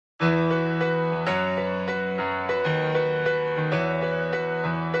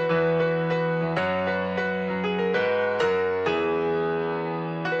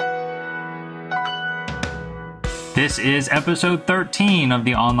This is episode 13 of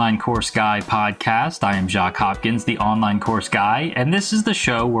the Online Course Guy podcast. I am Jacques Hopkins, the Online Course Guy, and this is the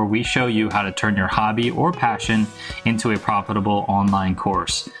show where we show you how to turn your hobby or passion into a profitable online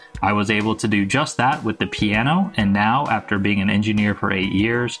course. I was able to do just that with the piano, and now, after being an engineer for 8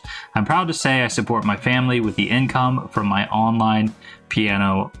 years, I'm proud to say I support my family with the income from my online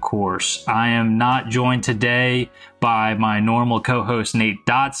piano course. I am not joined today by my normal co-host Nate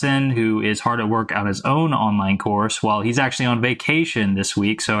Dotson, who is hard at work on his own online course. Well, he's actually on vacation this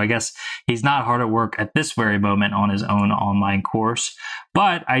week, so I guess he's not hard at work at this very moment on his own online course.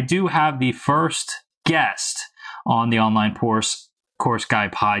 But I do have the first guest on the Online Course Guy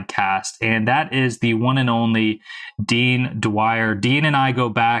podcast, and that is the one and only Dean Dwyer. Dean and I go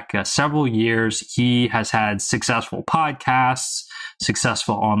back several years. He has had successful podcasts,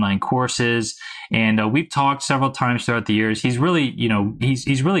 successful online courses, and we've talked several times throughout the years. He's really,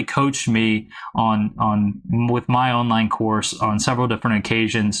 he's really coached me on with my online course on several different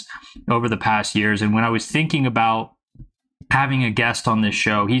occasions over the past years. And when I was thinking about having a guest on this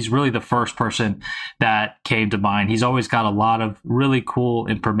show, he's really the first person that came to mind. He's always got a lot of really cool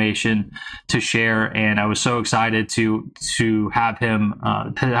information to share, and I was so excited to have him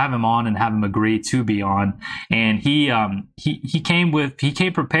on and have him agree to be on. And he came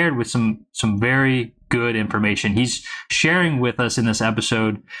prepared with some very good information. He's sharing with us in this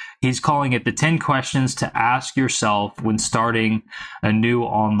episode. He's calling it the 10 questions to ask yourself when starting a new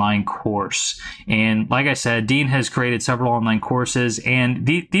online course. And like I said, Dean has created several online courses, and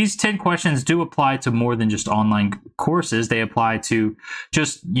these 10 questions do apply to more than just online courses. They apply to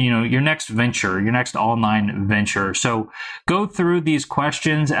just, your next venture, your next online venture. So go through these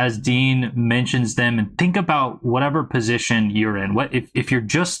questions as Dean mentions them and think about whatever position you're in. What if you're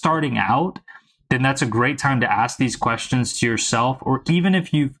just starting out, then that's a great time to ask these questions to yourself, or even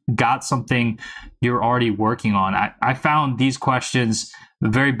if you've got something you're already working on. I found these questions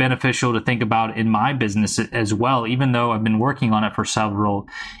very beneficial to think about in my business as well, even though I've been working on it for several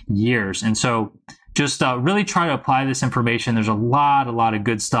years. And so just really try to apply this information. There's a lot of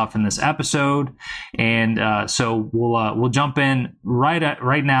good stuff in this episode. And so we'll jump in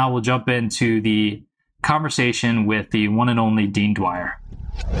right now. We'll jump into the conversation with the one and only Dean Dwyer.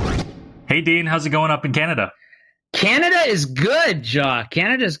 Hey, Dean, how's it going up in Canada? Canada is good, Jacques.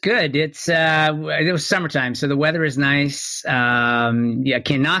 Canada's good. It was summertime, so the weather is nice. I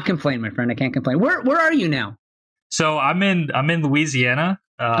cannot complain, my friend. I can't complain. Where are you now? So I'm in Louisiana.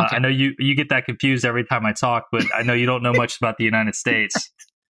 Okay. I know you get that confused every time I talk, but I know you don't know much about the United States.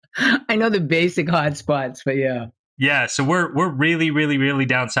 I know the basic hot spots, but yeah. Yeah, so we're really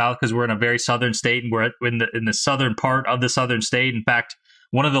down south because we're in a very southern state, and we're in the southern part of the southern state. In fact,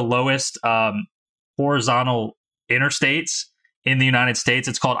 one of the lowest horizontal interstates in the United States.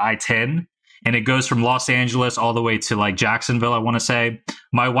 It's called I-10, and it goes from Los Angeles all the way to like Jacksonville, I want to say.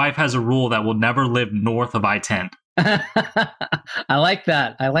 My wife has a rule that we'll never live north of I-10. I like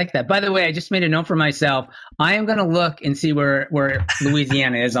that. By the way, I just made a note for myself. I am going to look and see where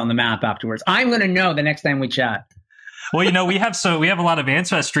Louisiana is on the map afterwards. I'm going to know the next time we chat. Well, we have a lot of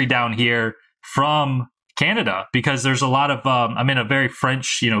ancestry down here from Canada, because there's a lot of I'm in a very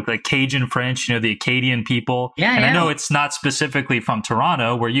French, like Cajun French, the Acadian people. Yeah, and yeah. I know it's not specifically from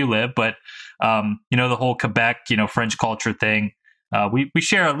Toronto where you live, but the whole Quebec, French culture thing. We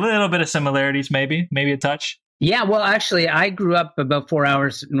share a little bit of similarities, maybe a touch. Yeah, well, actually, I grew up about 4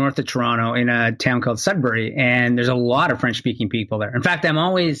 hours north of Toronto in a town called Sudbury, and there's a lot of French-speaking people there. In fact, I'm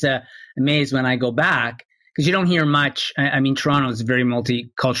always amazed when I go back, because you don't hear much. I mean, Toronto is very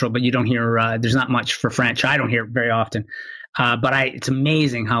multicultural, but you don't hear, there's not much for French. I don't hear it very often. But it's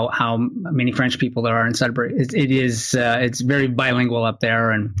amazing how many French people there are in Sudbury. It's very bilingual up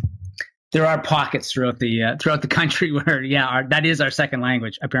there. And there are pockets throughout the country where, that is our second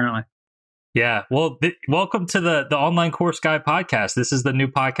language, apparently. Yeah. Well, welcome to the Online Course Guy podcast. This is the new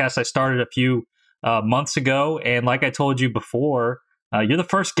podcast I started a few months ago. And like I told you before, you're the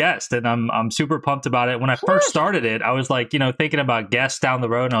first guest, and I'm super pumped about it. When I first started it, I was like, thinking about guests down the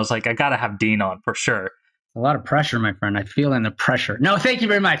road, and I was like, I got to have Dean on for sure. A lot of pressure, my friend. I feel in the pressure. No, thank you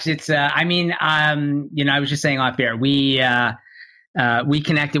very much. It's, I was just saying off air, we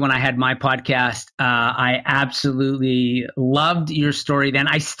connected when I had my podcast. I absolutely loved your story then.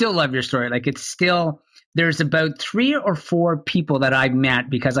 I still love your story. Like, there's about 3 or 4 people that I've met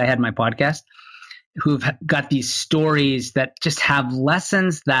because I had my podcast who've got these stories that just have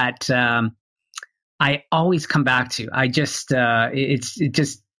lessons that I always come back to.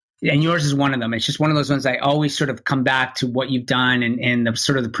 And yours is one of them. It's just one of those ones I always sort of come back to what you've done and the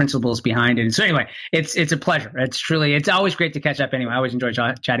sort of the principles behind it. And so anyway, it's a pleasure. It's always great to catch up anyway. I always enjoy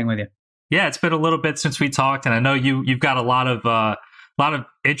chatting with you. Yeah, it's been a little bit since we talked, and I know you've got a lot of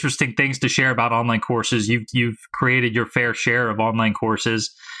interesting things to share about online courses. You've created your fair share of online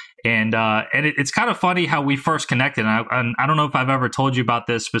courses, and it's kind of funny how we first connected. And I don't know if I've ever told you about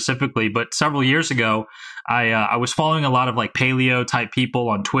this specifically, but several years ago, I was following a lot of like paleo type people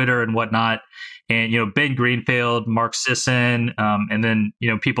on Twitter and whatnot. And, Ben Greenfield, Mark Sisson, and then,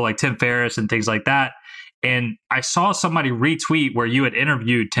 people like Tim Ferriss and things like that. And I saw somebody retweet where you had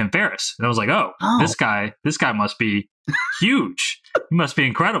interviewed Tim Ferriss. And I was like, oh. This guy must be huge. He must be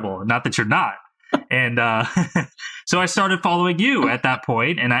incredible. Not that you're not. And so I started following you at that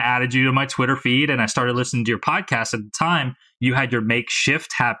point, and I added you to my Twitter feed, and I started listening to your podcast. At the time, you had your Make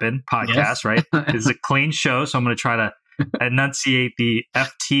Shift Happen podcast, yes. Right? It's a clean show, so I'm going to try to enunciate the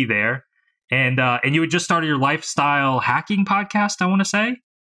FT there. And you had just started your lifestyle hacking podcast, I want to say.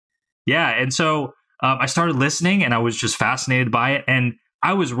 Yeah, and so I started listening, and I was just fascinated by it. And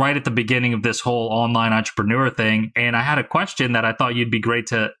I was right at the beginning of this whole online entrepreneur thing, and I had a question that I thought you'd be great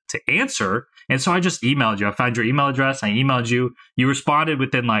to answer. And so I just emailed you. I found your email address. I emailed you. You responded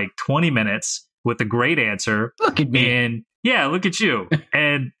within like 20 minutes with a great answer. Look at me. And yeah, look at you.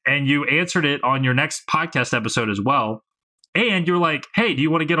 and you answered it on your next podcast episode as well. And you're like, hey, do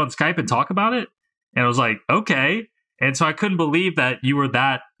you want to get on Skype and talk about it? And I was like, okay. And so I couldn't believe that you were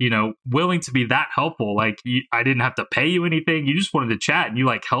that, willing to be that helpful. Like I didn't have to pay you anything. You just wanted to chat, and you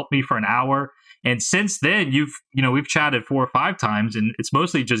like helped me for an hour. And since then we've chatted 4 or 5 times, and it's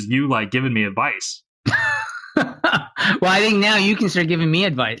mostly just you like giving me advice. Well, I think now you can start giving me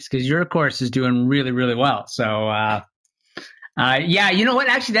advice because your course is doing really, really well. So, yeah, you know what?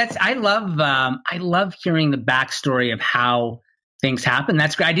 Actually, I love hearing the backstory of how things happen.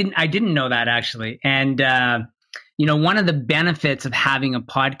 That's great. I didn't know that actually. And, one of the benefits of having a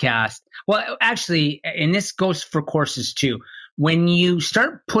podcast, well, actually, and this goes for courses too, when you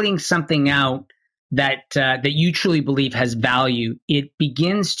start putting something out that you truly believe has value, it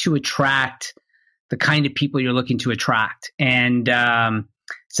begins to attract the kind of people you're looking to attract. And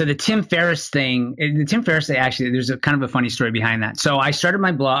so the Tim Ferriss thing, actually, there's a kind of a funny story behind that. So I started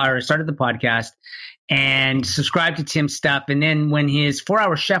my blog, or I started the podcast and subscribed to Tim's stuff. And then when his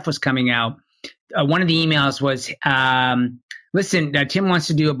 4-Hour Chef was coming out, one of the emails was, listen, Tim wants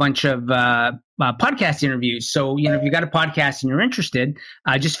to do a bunch of podcast interviews. So, if you got a podcast and you're interested,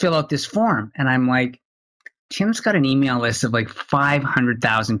 just fill out this form. And I'm like, Tim's got an email list of like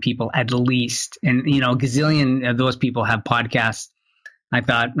 500,000 people at least. And, a gazillion of those people have podcasts. I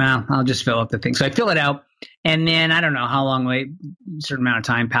thought, well, I'll just fill out the thing. So I fill it out. And then I don't know how long, a certain amount of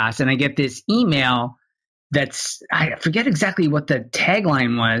time passed. And I get this email I forget exactly what the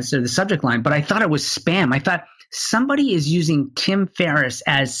tagline was or the subject line, but I thought it was spam. I thought somebody is using Tim Ferriss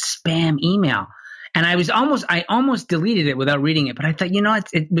as spam email. And I almost deleted it without reading it, but I thought,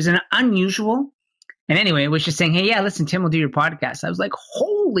 it was an unusual. And anyway, it was just saying, hey, yeah, listen, Tim will do your podcast. I was like,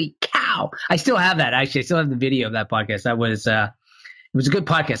 holy cow. I still have that. Actually, I still have the video of that podcast. It was a good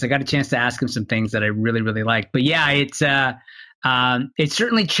podcast. I got a chance to ask him some things that I really, really liked. But yeah, it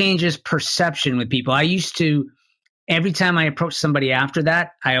certainly changes perception with people. I used to, every time I approach somebody after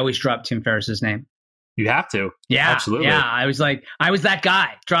that, I always drop Tim Ferriss's name. You have to. Yeah. Absolutely. Yeah. I was that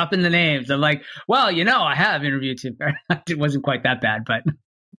guy dropping the names. I'm like, well, I have interviewed Tim Ferriss. It wasn't quite that bad, but.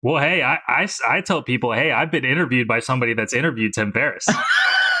 Well, hey, I tell people, hey, I've been interviewed by somebody that's interviewed Tim Ferriss.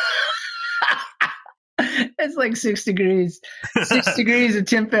 It's like 6 degrees. 6 degrees of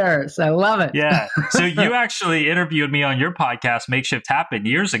Tim Ferriss. I love it. Yeah. So you actually interviewed me on your podcast, Make Shift Happen,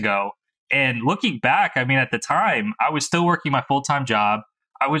 years ago. And looking back, I mean, at the time, I was still working my full-time job.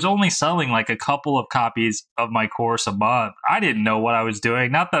 I was only selling like a couple of copies of my course a month. I didn't know what I was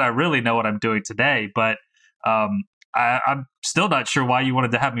doing. Not that I really know what I'm doing today, but I'm still not sure why you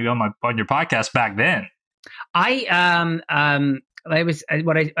wanted to have me on your podcast back then. What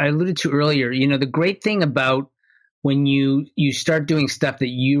I alluded to earlier, the great thing about when you start doing stuff that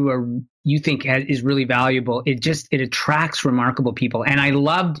you think is really valuable, it attracts remarkable people. And I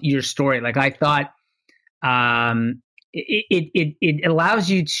loved your story. Like I thought, it allows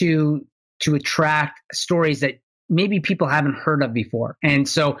you to attract stories that maybe people haven't heard of before. And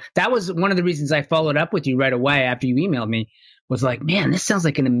so that was one of the reasons I followed up with you right away after you emailed me, was like, man, this sounds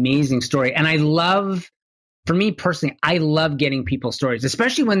like an amazing story. And for me personally, I love getting people's stories,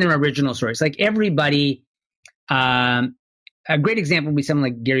 especially when they're original stories. Like everybody, a great example would be someone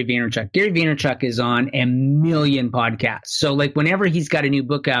like Gary Vaynerchuk. Gary Vaynerchuk is on a million podcasts. So like whenever he's got a new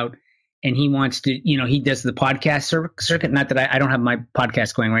book out and he wants to, he does the podcast circuit. Not that I don't have my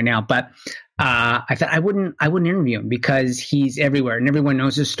podcast going right now, but I thought I wouldn't interview him because he's everywhere and everyone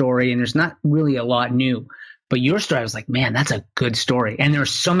knows his story and there's not really a lot new. But your story, I was like, man, that's a good story. And there are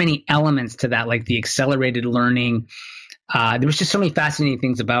so many elements to that, like the accelerated learning. There was just so many fascinating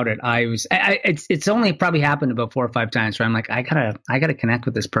things about it. It's only probably happened about 4 or 5 times where I'm like, I gotta connect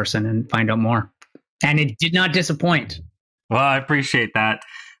with this person and find out more. And it did not disappoint. Well, I appreciate that.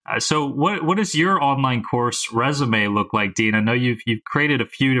 So what does your online course resume look like, Dean? I know you've created a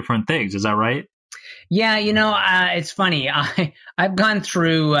few different things. Is that right? Yeah, it's funny. I've gone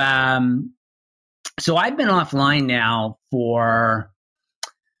through. So I've been offline now for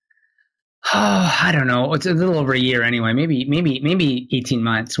I don't know. It's a little over a year anyway. Maybe 18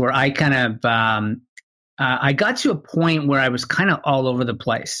 months. Where I kind of I got to a point where I was kind of all over the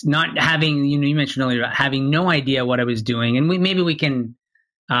place, not having. You mentioned earlier having no idea what I was doing, and maybe we can.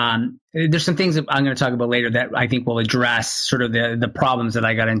 There's some things that I'm going to talk about later that I think will address sort of the problems that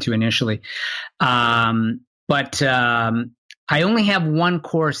I got into initially. But I only have one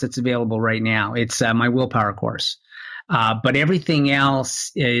course that's available right now. It's my willpower course. But everything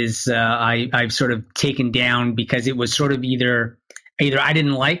else is I've sort of taken down because it was sort of either I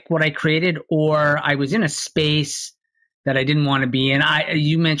didn't like what I created or I was in a space that I didn't want to be in.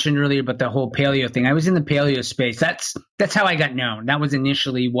 You mentioned earlier about the whole paleo thing. I was in the paleo space. That's how I got known. That was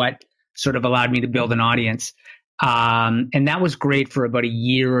initially what sort of allowed me to build an audience. And that was great for about a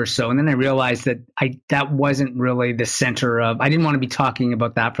year or so. And then I realized that that wasn't really the center of, I didn't want to be talking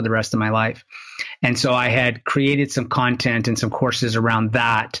about that for the rest of my life. And so I had created some content and some courses around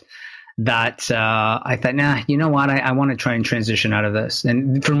that I thought, nah, you know what? I want to try and transition out of this.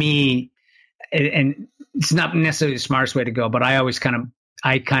 And for me, and it's not necessarily the smartest way to go, but I always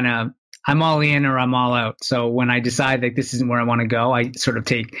I'm all in or I'm all out. So when I decide like this isn't where I want to go, I took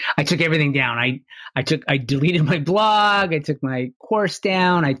everything down. I deleted my blog. I took my course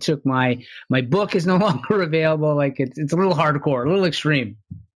down. I took my book is no longer available. Like it's a little hardcore, a little extreme.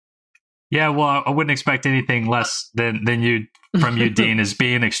 Yeah. Well, I wouldn't expect anything less than you from you, Dean, as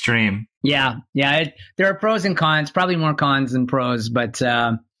being extreme. Yeah. There are pros and cons, probably more cons than pros, but,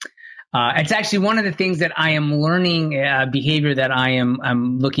 it's actually one of the things that I am learning, behavior that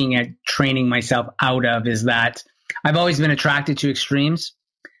I'm looking at training myself out of is that I've always been attracted to extremes.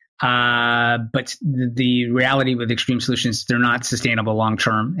 But the reality with extreme solutions, they're not sustainable long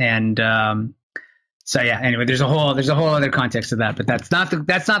term. And, so yeah, anyway, there's a whole other context to that, but that's not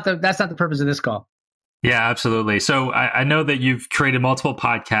the purpose of this call. Yeah, absolutely. So I know that you've created multiple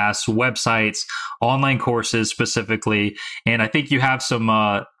podcasts, websites, online courses specifically, and I think you have some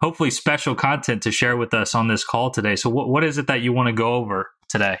hopefully special content to share with us on this call today. So what is it that you want to go over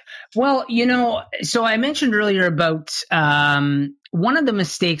today? Well, so I mentioned earlier about one of the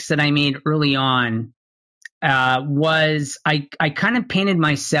mistakes that I made early on was I kind of painted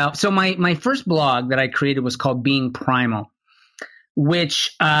myself. So my first blog that I created was called Being Primal,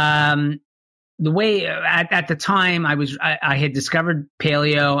 which the way at the time I had discovered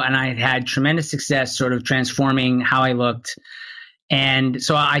paleo and I had tremendous success sort of transforming how I looked. And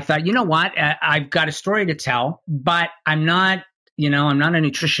so I thought, you know what, I've got a story to tell, but I'm not a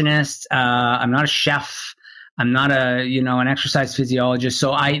nutritionist. I'm not a chef. I'm not an exercise physiologist.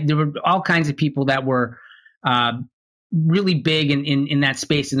 So there were all kinds of people that were, really big in that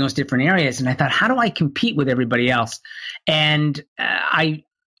space in those different areas. And I thought, how do I compete with everybody else? And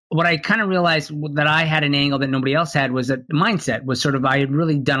what I kind of realized that I had an angle that nobody else had was that the mindset was sort of, I had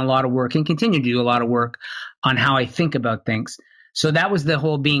really done a lot of work and continue to do a lot of work on how I think about things. So that was the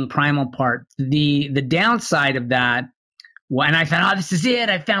whole being primal part. The downside of that, and I thought, this is it.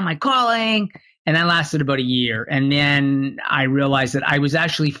 I found my calling. And that lasted about a year. And then I realized that I was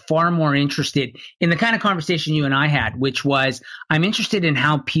actually far more interested in the kind of conversation you and I had, which was I'm interested in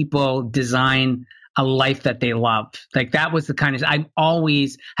how people design a life that they love. Like that was the kind of, have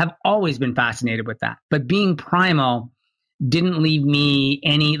always been fascinated with that. But being primal didn't leave me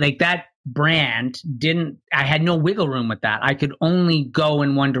any, like that brand I had no wiggle room with that. I could only go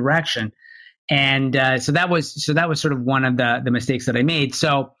in one direction. And so that was sort of one of the mistakes that I made.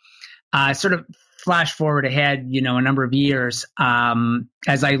 So sort of flash forward ahead, a number of years,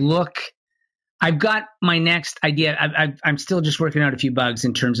 as I look, I've got my next idea. I'm still just working out a few bugs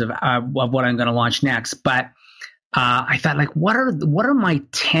in terms of what I'm going to launch next. But I thought, like, what are my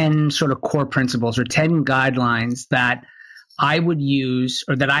 10 sort of core principles or 10 guidelines that I would use,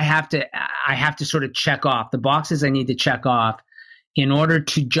 or that I have to sort of check off the boxes I need to check off in order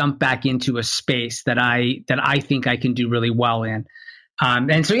to jump back into a space that I think I can do really well in.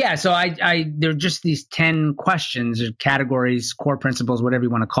 And so, yeah, so they're just these 10 questions or categories, core principles, whatever you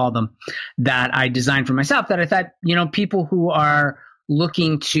want to call them, that I designed for myself that I thought, people who are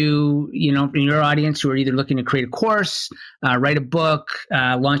looking to, in your audience who are either looking to create a course, write a book,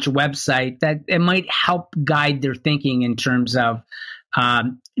 launch a website, that it might help guide their thinking in terms of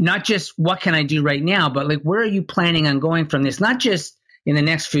not just what can I do right now, but like, where are you planning on going from this? Not just in the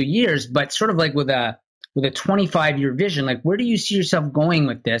next few years, but sort of like with a 25-year vision, like where do you see yourself going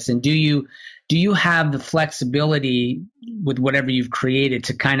with this? And do you have the flexibility with whatever you've created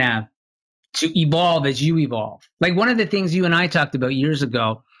to kind of to evolve as you evolve? Like one of the things you and I talked about years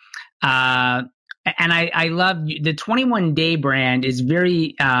ago, and I love the 21-day brand is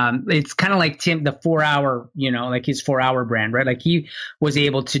very, it's kind of like Tim, the 4-hour, like his 4-hour brand, right? Like he was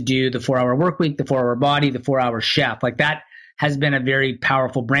able to do the 4-hour work week, the 4-hour body, the 4-hour chef. Like that has been a very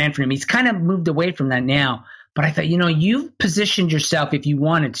powerful brand for him. He's kind of moved away from that now, but I thought, you've positioned yourself, if you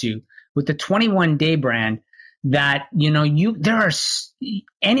wanted to, with the 21-day brand that, yours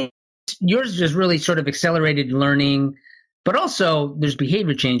just really sort of accelerated learning, but also there's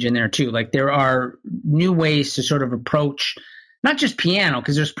behavior change in there too. Like there are new ways to sort of approach not just piano,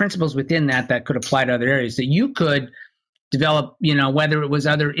 because there's principles within that could apply to other areas that you could develop, whether it was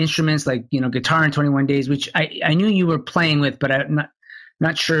other instruments like, guitar in 21 days, which I knew you were playing with, but I'm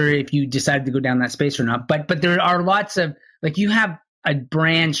not sure if you decided to go down that space or not. But there are lots of, like, you have a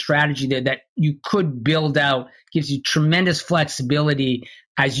brand strategy there that you could build out, gives you tremendous flexibility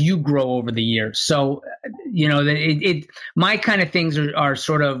as you grow over the years. So, my kind of things are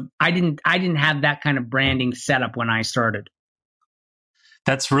sort of, I didn't have that kind of branding set up when I started.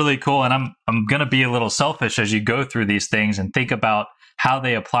 That's really cool. And I'm going to be a little selfish as you go through these things and think about how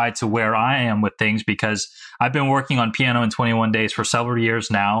they apply to where I am with things, because I've been working on piano in 21 days for several years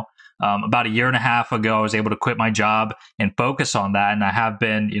now. About a year and a half ago, I was able to quit my job and focus on that. And I have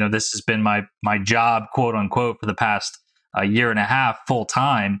been, this has been my job, quote unquote, for the past year and a half full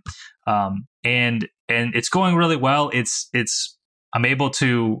time. And it's going really well. I'm able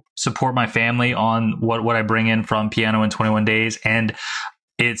to support my family on what I bring in from piano in 21 days. And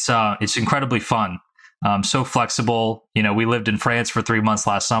it's incredibly fun. So flexible. We lived in France for 3 months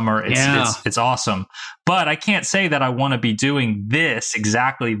last summer. It's awesome. But I can't say that I want to be doing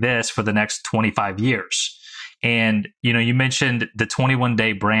exactly this for the next 25 years. And, you mentioned the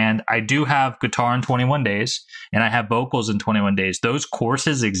 21-day brand. I do have guitar in 21 days and I have vocals in 21 days. Those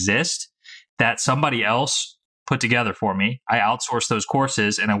courses exist that somebody else put together for me. I outsourced those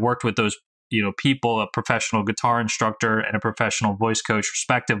courses and I worked with those people, a professional guitar instructor and a professional voice coach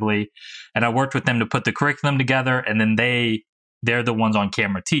respectively. And I worked with them to put the curriculum together, and then they're the ones on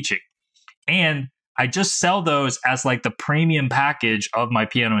camera teaching. And I just sell those as like the premium package of my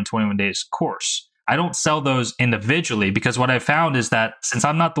piano in 21 days course. I don't sell those individually, because what I found is that since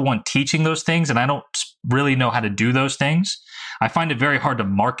I'm not the one teaching those things and I don't really know how to do those things, I find it very hard to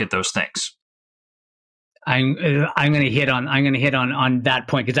market those things. I'm going to hit on that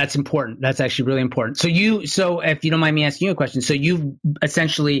point, because that's important. That's actually really important. So if you don't mind me asking you a question, so you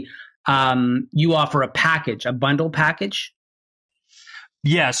essentially you offer a bundle package.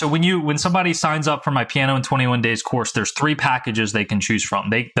 Yeah. So when somebody signs up for my piano in 21 days course, there's 3 packages they can choose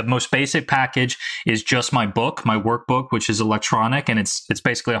from. The most basic package is just my book, my workbook, which is electronic, and it's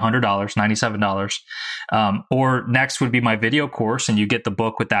basically $100, $97. Or next would be my video course, and you get the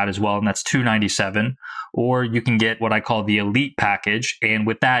book with that as well, and that's $297. Or you can get what I call the elite package, and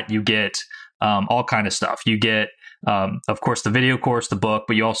with that you get all kind of stuff. You get, of course, the video course, the book,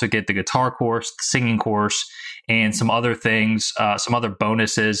 but you also get the guitar course, the singing course, and some other things, some other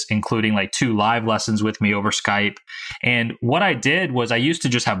bonuses, including like 2 live lessons with me over Skype. And what I did was I used to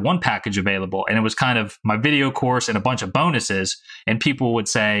just have one package available, and it was kind of my video course and a bunch of bonuses. And people would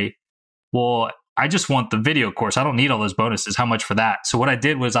say, well, I just want the video course. I don't need all those bonuses. How much for that? So what I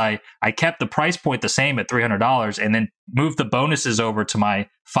did was I kept the price point the same at $300 and then moved the bonuses over to my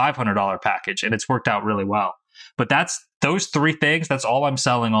 $500 package. And it's worked out really well. But that's those 3 things. That's all I'm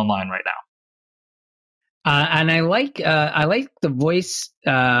selling online right now. And I like the voice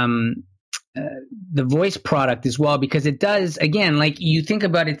product as well, because it does, again, like you think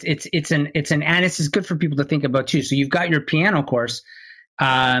about it, it's an and this is good for people to think about too. So you've got your piano course.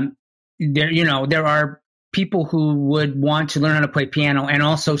 There are people who would want to learn how to play piano and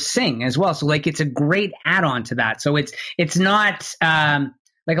also sing as well. So like it's a great add-on to that. So it's not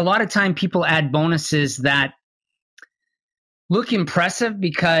like a lot of time people add bonuses that look impressive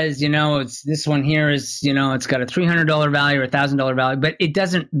because, it's this one here is, it's got a $300 value or $1,000 value, but it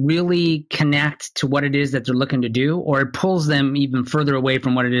doesn't really connect to what it is that they're looking to do, or it pulls them even further away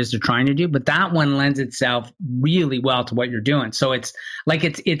from what it is they're trying to do. But that one lends itself really well to what you're doing. So it's like,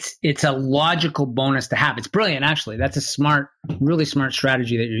 it's a logical bonus to have. It's brilliant, actually. That's a really smart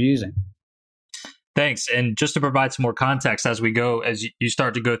strategy that you're using. Thanks. And just to provide some more context as we go, as you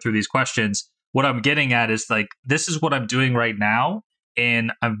start to go through these questions, what I'm getting at is like, this is what I'm doing right now.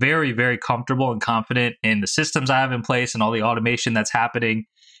 And I'm very, very comfortable and confident in the systems I have in place and all the automation that's happening.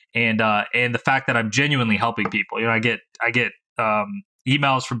 And the fact that I'm genuinely helping people. I get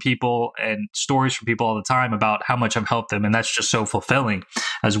emails from people and stories from people all the time about how much I've helped them. And that's just so fulfilling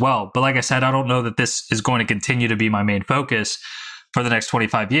as well. But like I said, I don't know that this is going to continue to be my main focus for the next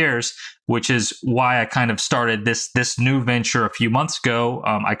 25 years, which is why I kind of started this new venture a few months ago.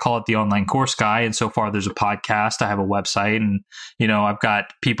 I call it the Online Course Guy. And so far there's a podcast, I have a website, and, I've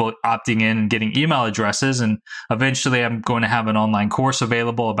got people opting in and getting email addresses. And eventually I'm going to have an online course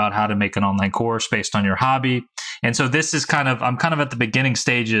available about how to make an online course based on your hobby. And so this is I'm kind of at the beginning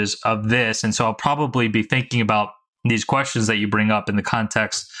stages of this. And so I'll probably be thinking about these questions that you bring up in the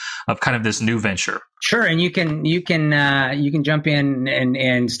context of kind of this new venture. Sure, and you can jump in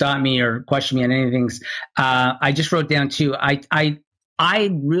and stop me or question me on anything. I just wrote down too. I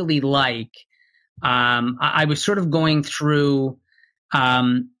really like. I was sort of going through.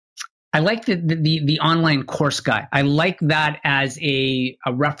 I like the online course guy. I like that as a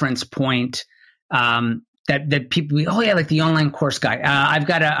reference point. That people, like the online course guy. I've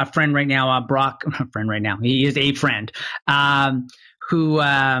got a friend right now, Brock. A friend right now. He is a friend who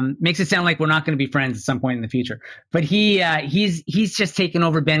makes it sound like we're not going to be friends at some point in the future. But he's just taken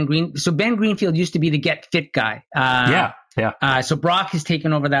over Ben Green. So Ben Greenfield used to be the Get Fit guy. Yeah. So Brock has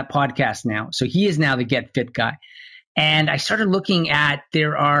taken over that podcast now. So he is now the Get Fit guy. And I started looking at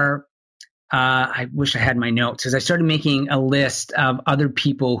I wish I had my notes, because I started making a list of other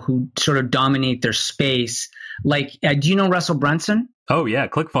people who sort of dominate their space. Like, do you know Russell Brunson? Oh yeah,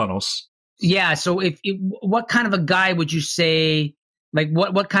 ClickFunnels. Yeah. So what kind of a guy would you say? Like,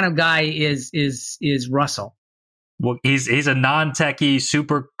 what kind of guy is Russell? Well, he's a non-techie,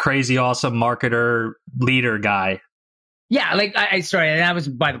 super crazy, awesome marketer, leader guy. Yeah, like sorry, that was,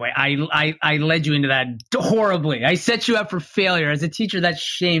 by the way, I led you into that horribly. I set you up for failure as a teacher. That's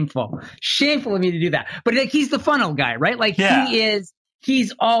shameful of me to do that. But like, he's the funnel guy, right? Like, yeah.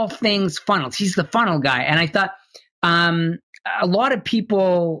 He's all things funnels. He's the funnel guy. And I thought a lot of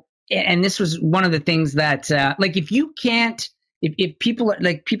people, and this was one of the things that like, if you can't, if people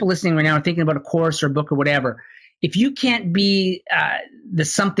listening right now are thinking about a course or a book or whatever, if you can't be the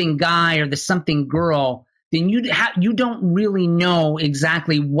something guy or the something girl, then you don't really know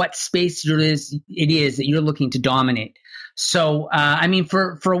exactly what space it is that you're looking to dominate. So, I mean,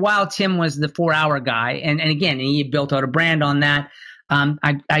 for a while, Tim was the 4-hour guy. And again, he built out a brand on that. I'm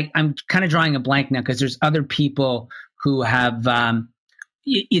kind of drawing a blank now because there's other people who have,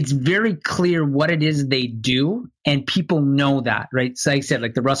 it's very clear what it is they do, and people know that, right? So like I said,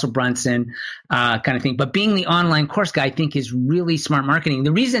 like the Russell Brunson kind of thing. But being the online course guy, I think, is really smart marketing.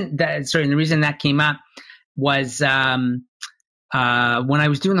 The reason that came up was when I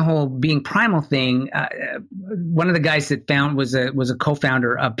was doing the whole being primal thing. One of the guys that was a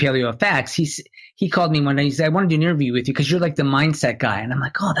co-founder of PaleoFX. He called me one day. He said, "I want to do an interview with you because you're like the mindset guy." And I'm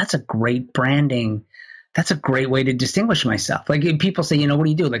like, "Oh, that's a great branding. That's a great way to distinguish myself." Like, people say, what do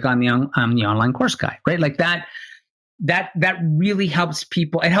you do? Like, I'm the online course guy, right? Like that really helps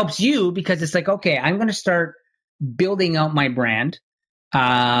people. It helps you because it's like, okay, I'm going to start building out my brand.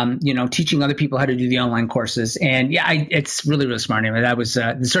 Teaching other people how to do the online courses. And yeah, it's really, really smart. Anyway, that was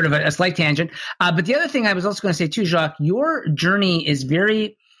sort of a slight tangent. But the other thing I was also going to say too, Jacques, your journey is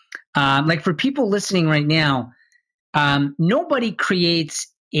very, like, for people listening right now, nobody creates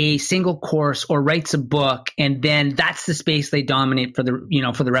a single course or writes a book and then that's the space they dominate for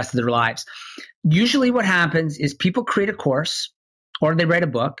the rest of their lives. Usually what happens is people create a course or they write a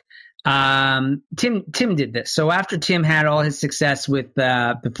book. Tim did this. So after Tim had all his success with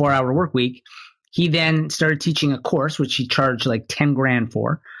the 4-hour work week, he then started teaching a course, which he charged like $10,000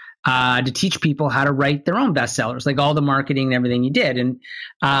 for, to teach people how to write their own bestsellers, like all the marketing and everything he did.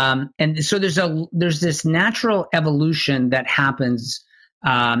 And so there's this natural evolution that happens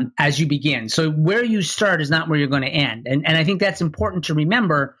as you begin. So where you start is not where you're going to end. And I think that's important to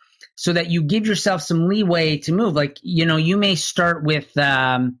remember so that you give yourself some leeway to move. Like, you may start with,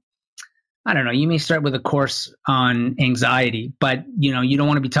 you may start with a course on anxiety, but you don't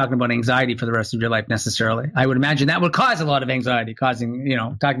want to be talking about anxiety for the rest of your life necessarily. I would imagine that would cause a lot of anxiety, talking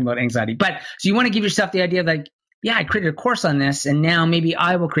about anxiety. But so you want to give yourself the idea that, yeah, I created a course on this and now maybe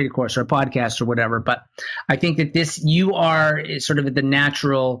I will create a course or a podcast or whatever. But I think that you are sort of at the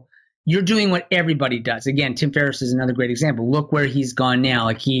natural, you're doing what everybody does. Again, Tim Ferriss is another great example. Look where he's gone now.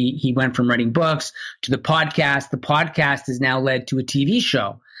 Like he went from writing books to the podcast. The podcast has now led to a TV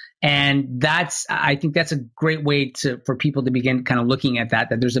show. And I think that's a great way for people to begin kind of looking at that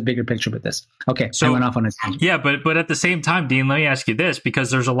there's a bigger picture with this. Okay. So I went off on a tangent. Yeah. But at the same time, Dean, let me ask you this,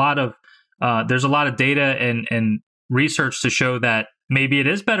 because there's a lot of data and research to show that maybe it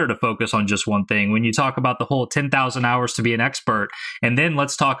is better to focus on just one thing. When you talk about the whole 10,000 hours to be an expert, and then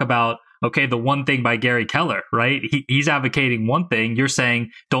let's talk about, okay, the one thing by Gary Keller, right? He's advocating one thing. You're saying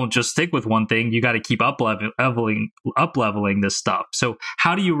don't just stick with one thing. You got to keep up leveling this stuff. So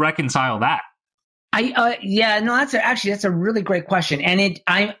how do you reconcile that? That's a really great question. And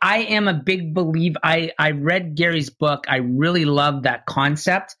I am a big believer. I read Gary's book. I really love that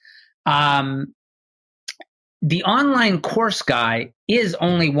concept. The online course guy is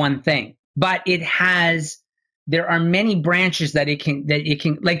only one thing, but there are many branches that it can,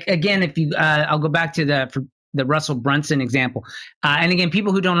 like, again, if you, I'll go back to the Russell Brunson example. And again,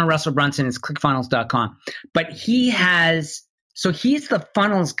 people who don't know Russell Brunson, is clickfunnels.com, but he's the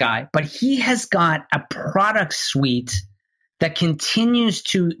funnels guy, but he has got a product suite that continues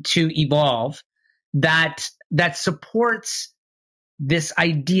to evolve that supports this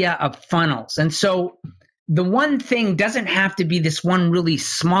idea of funnels. And so the one thing doesn't have to be this one really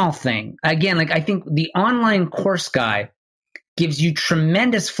small thing. Again, like, I think the online course guy gives you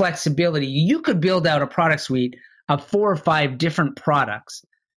tremendous flexibility. You could build out a product suite of 4 or 5 different products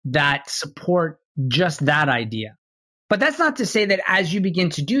that support just that idea. But that's not to say that as you begin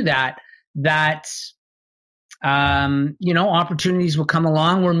to do that, opportunities will come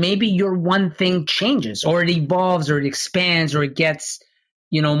along where maybe your one thing changes, or it evolves, or it expands, or it gets,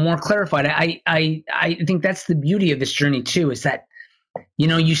 more clarified. I think that's the beauty of this journey too, is that,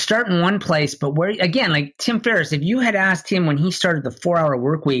 you start in one place, but where, again, like Tim Ferriss, if you had asked him when he started the 4-hour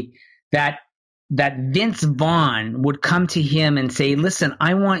work week that Vince Vaughn would come to him and say, listen,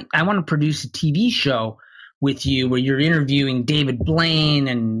 I want to produce a TV show with you where you're interviewing David Blaine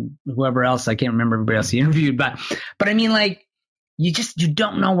and whoever else, I can't remember everybody else he interviewed, but I mean, like, you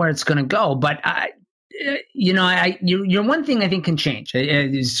don't know where it's going to go. But your one thing I think can change.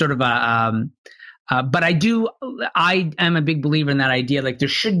 It's sort of but I am a big believer in that idea. Like, there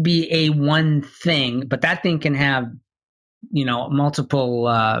should be a one thing, but that thing can have,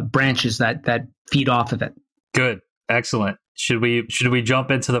 multiple branches that feed off of it. Good. Excellent. Should we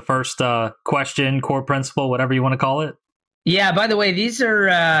jump into the first question, core principle, whatever you want to call it? Yeah. By the way, these are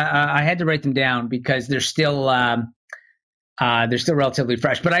I had to write them down because they're still relatively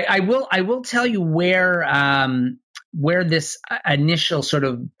fresh. But I will tell you where this initial sort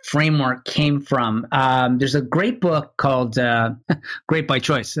of framework came from. There's a great book called Great by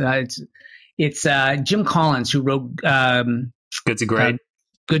Choice. It's Jim Collins who wrote Good to Great.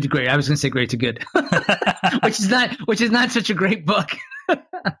 Good to Great. I was going to say Great to Good, which is not such a great book.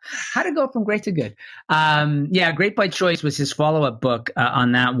 How to go from great to good. Great by Choice was his follow-up book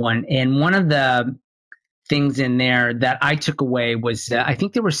on that one. And one of the things in there that I took away was I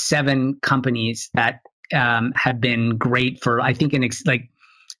think there were 7 companies that have been great for, I think, like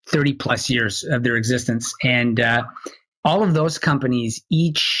 30 plus years of their existence. And all of those companies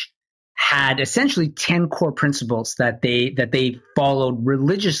each had essentially 10 core principles that they followed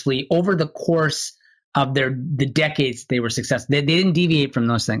religiously over the course of the decades they were successful. They didn't deviate from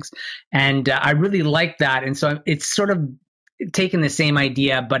those things. And I really like that. And so it's sort of taken the same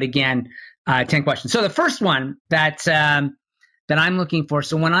idea, but again, 10 questions. So the first one that I'm looking for,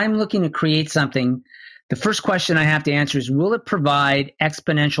 so when I'm looking to create something, the first question I have to answer is, will it provide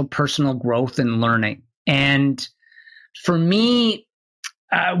exponential personal growth and learning? And for me,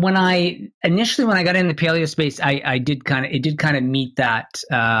 when I got in the paleo space, it did kind of meet that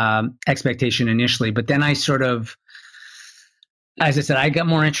expectation initially, but then I sort of, as I said, I got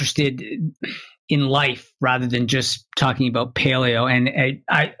more interested in life rather than just talking about paleo, and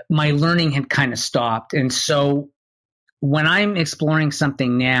my learning had kind of stopped. And so when I'm exploring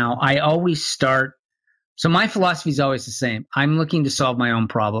something now, I always start. So my philosophy is always the same. I'm looking to solve my own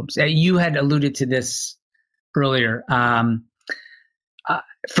problems. You had alluded to this earlier.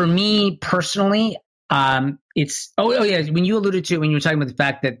 For me personally, it's when you alluded to, when you were talking about the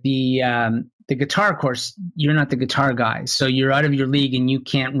fact that the guitar course, you're not the guitar guy, so you're out of your league and you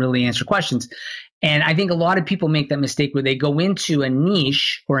can't really answer questions. And I think a lot of people make that mistake where they go into a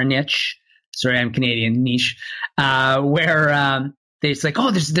niche or a niche. Sorry, I'm Canadian, niche, where it's like,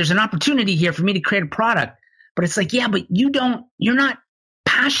 oh, there's an opportunity here for me to create a product, but it's like, yeah, but you're not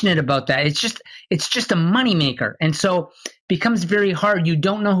passionate about that. It's just a moneymaker. And so it becomes very hard. You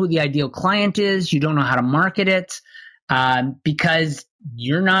don't know who the ideal client is. You don't know how to market it because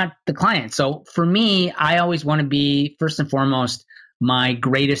you're not the client. So for me, I always want to be, first and foremost, my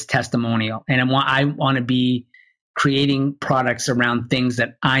greatest testimonial. And I want to be creating products around things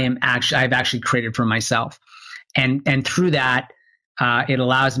that I've actually created for myself. And through that, it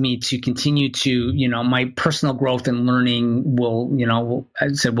allows me to continue to, my personal growth and learning will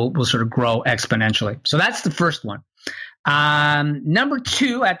sort of grow exponentially. So that's the first one. Number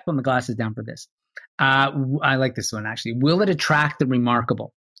two, I have to put my glasses down for this. I like this one actually. Will it attract the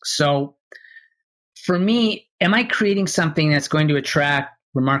remarkable? So for me, am I creating something that's going to attract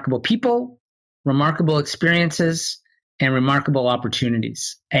remarkable people, remarkable experiences, and remarkable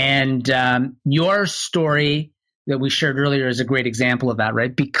opportunities? And your story that we shared earlier is a great example of that,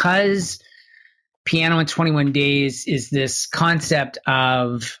 right? Because Piano in 21 Days is this concept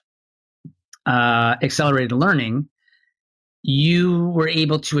of accelerated learning, you were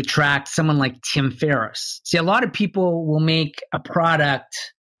able to attract someone like Tim Ferriss. See, a lot of people will make a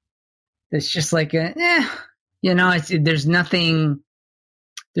product that's just like there's nothing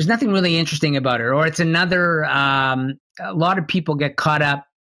really interesting about it, or it's another. A lot of people get caught up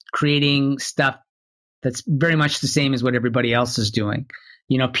creating stuff that's very much the same as what everybody else is doing.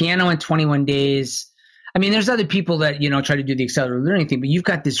 Piano in 21 Days. I mean, there's other people that try to do the accelerated learning thing, but you've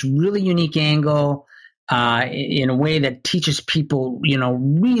got this really unique angle. In a way that teaches people,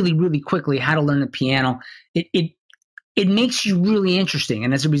 really, really quickly how to learn the piano. It makes you really interesting.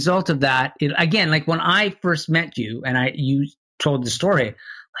 And as a result of that, again, like when I first met you and you told the story,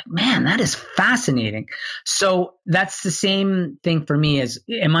 like, man, that is fascinating. So that's the same thing for me as,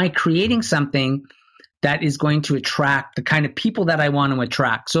 am I creating something that is going to attract the kind of people that I want to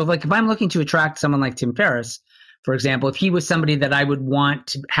attract? So if I'm looking to attract someone like Tim Ferriss, for example, if he was somebody that I would want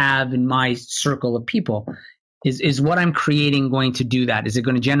to have in my circle of people, is what I'm creating going to do that? Is it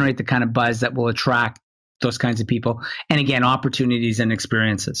going to generate the kind of buzz that will attract those kinds of people? And again, opportunities and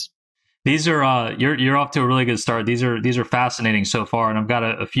experiences. These are you're off to a really good start. These are fascinating so far, and I've got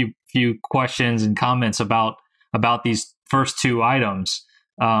a few questions and comments about these first two items.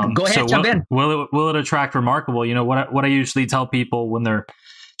 Go ahead, jump in. Will it attract remarkable? What I usually tell people when they're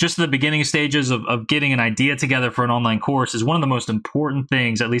just the beginning stages of getting an idea together for an online course is one of the most important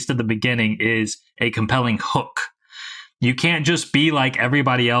things, at least at the beginning, is a compelling hook. You can't just be like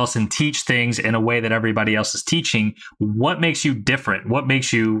everybody else and teach things in a way that everybody else is teaching. What makes you different? What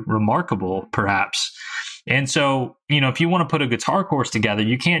makes you remarkable, perhaps? And so, if you want to put a guitar course together,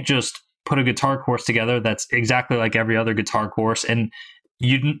 you can't just put a guitar course together that's exactly like every other guitar course. And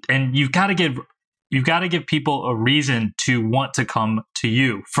you've got to give people a reason to want to come to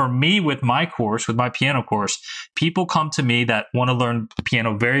you. For me, with my piano course, people come to me that want to learn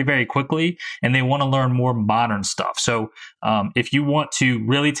piano very, very quickly, and they want to learn more modern stuff. So if you want to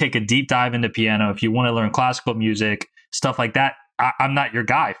really take a deep dive into piano, if you want to learn classical music, stuff like that, I'm not your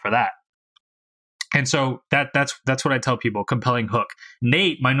guy for that. And so that's what I tell people, compelling hook.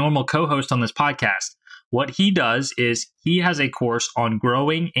 Nate, my normal co-host on this podcast, what he does is he has a course on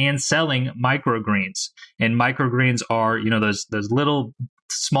growing and selling microgreens. And microgreens are, those little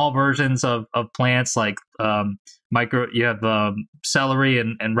small versions of plants like you have celery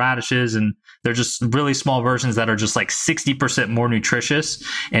and radishes, and they're just really small versions that are just like 60% more nutritious.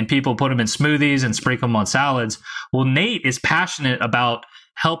 And people put them in smoothies and sprinkle them on salads. Well, Nate is passionate about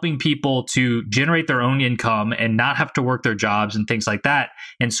helping people to generate their own income and not have to work their jobs and things like that.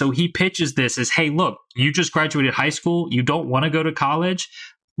 And so he pitches this as, hey, look, you just graduated high school. You don't want to go to college.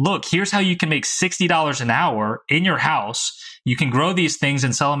 Look, here's how you can make $60 an hour in your house. You can grow these things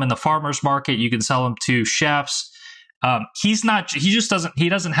and sell them in the farmer's market. You can sell them to chefs. He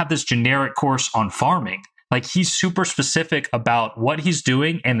doesn't have this generic course on farming. Like, he's super specific about what he's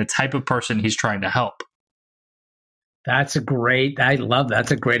doing and the type of person he's trying to help. I love that. That's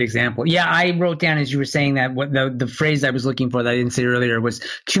a great example. Yeah, I wrote down as you were saying that what the phrase I was looking for that I didn't say earlier was,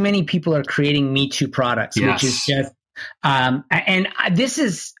 too many people are creating Me Too products, yes. Which is just, this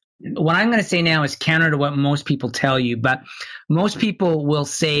is what I'm going to say now is counter to what most people tell you, but most people will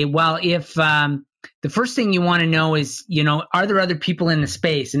say, well, if the first thing you want to know is, are there other people in the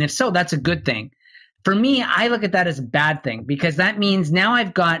space? And if so, that's a good thing. For me, I look at that as a bad thing, because that means now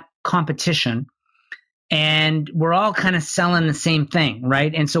I've got competition. And we're all kind of selling the same thing,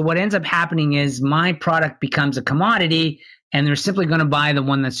 right? And so what ends up happening is my product becomes a commodity, and they're simply going to buy the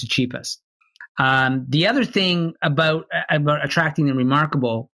one that's the cheapest. The other thing about attracting the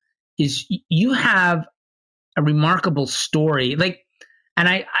remarkable is you have a remarkable story.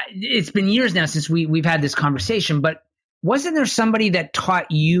 It's been years now since we've had this conversation, but wasn't there somebody that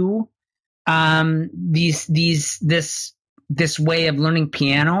taught you this way of learning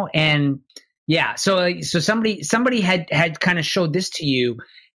piano? And yeah, so somebody had kind of showed this to you,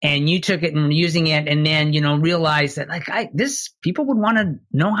 and you took it and were using it, and then, realized that people would want to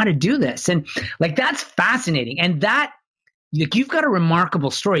know how to do this. And like, that's fascinating. And that, like, you've got a remarkable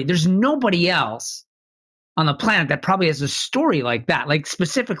story. There's nobody else on the planet that probably has a story like that, like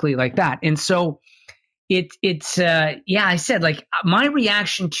specifically like that. And so I said, like, my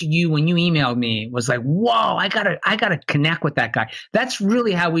reaction to you when you emailed me was like, whoa, I gotta connect with that guy. That's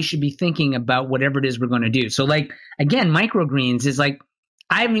really how we should be thinking about whatever it is we're going to do. So, like, again, microgreens is like,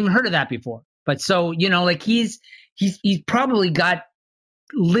 I haven't even heard of that before. But so, like, he's probably got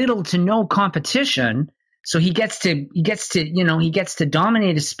little to no competition. So he gets to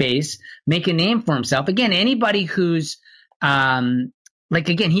dominate a space, make a name for himself. Again, anybody who's he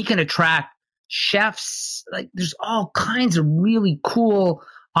can attract chefs. Like, there's all kinds of really cool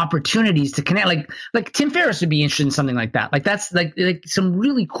opportunities to connect. Like Tim Ferriss would be interested in something like that. Like, that's like some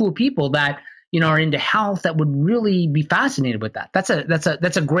really cool people that, are into health that would really be fascinated with that. That's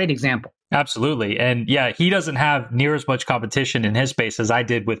a great example. Absolutely. And yeah, he doesn't have near as much competition in his space as I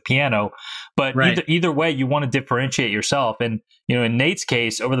did with piano, but right. either way, you want to differentiate yourself. And, in Nate's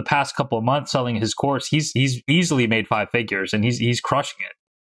case, over the past couple of months selling his course, he's easily made 5 figures, and he's crushing it.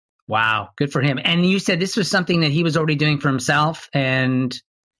 Wow. Good for him. And you said this was something that he was already doing for himself, and...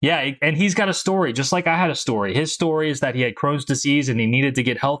 Yeah, and he's got a story, just like I had a story. His story is that he had Crohn's disease and he needed to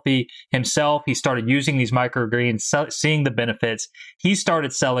get healthy himself. He started using these microgreens, seeing the benefits. He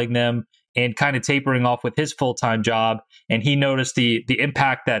started selling them and kind of tapering off with his full-time job. And he noticed the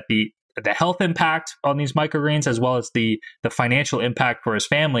impact that the health impact on these microgreens, as well as the financial impact for his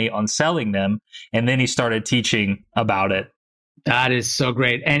family on selling them. And then he started teaching about it. That is so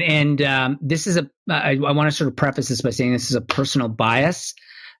great. And this is I want to sort of preface this by saying this is a personal bias.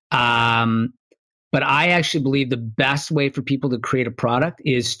 But I actually believe the best way for people to create a product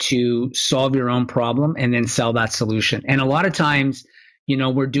is to solve your own problem and then sell that solution. And a lot of times,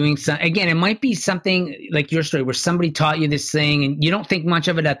 we're doing again, it might be something like your story where somebody taught you this thing and you don't think much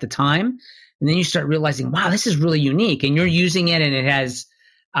of it at the time. And then you start realizing, wow, this is really unique, and you're using it, and it has,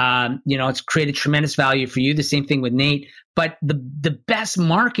 it's created tremendous value for you. The same thing with Nate. But the best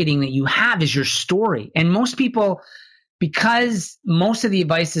marketing that you have is your story. And most people, because most of the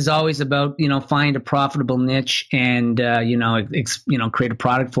advice is always about, find a profitable niche and, create a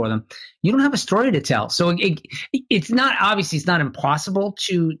product for them. You don't have a story to tell. So it's not impossible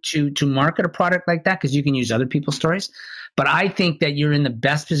to market a product like that, because you can use other people's stories. But I think that you're in the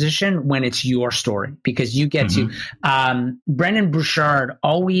best position when it's your story, because you get to, Brendan Burchard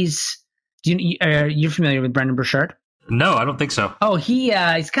always, you're familiar with Brendan Burchard? No, I don't think so. Oh, he's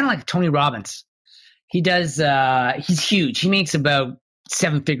kind of like Tony Robbins. He does, he's huge. He makes about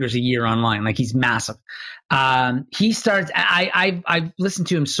 7 figures a year online. Like, he's massive. He starts, I've listened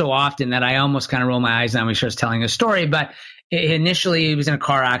to him so often that I almost kind of roll my eyes now when he starts telling a story. But initially he was in a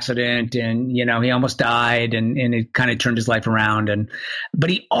car accident, and, he almost died, and it kind of turned his life around. But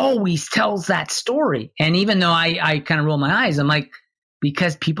he always tells that story. And even though I kind of roll my eyes, I'm like,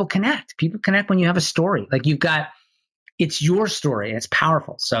 because people connect when you have a story. Like, it's your story, and it's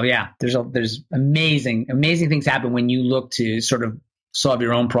powerful. So yeah, there's amazing things happen when you look to sort of solve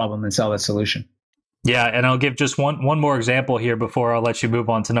your own problem and sell that solution. Yeah, and I'll give just one more example here before I'll let you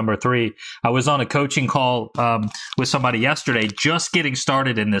move on to number 3. I was on a coaching call with somebody yesterday, just getting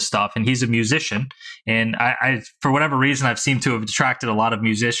started in this stuff, and he's a musician. And I for whatever reason, I've seemed to have attracted a lot of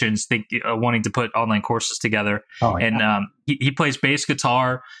musicians wanting to put online courses together. Oh, yeah. And he plays bass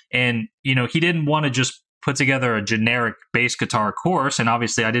guitar, and he didn't want to just put together a generic bass guitar course. And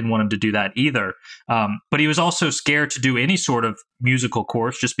obviously I didn't want him to do that either. But he was also scared to do any sort of musical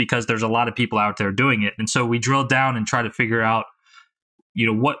course, just because there's a lot of people out there doing it. And so we drilled down and tried to figure out,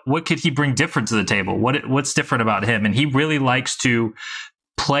 what could he bring different to the table? What's different about him? And he really likes to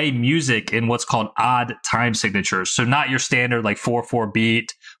play music in what's called odd time signatures. So not your standard like 4/4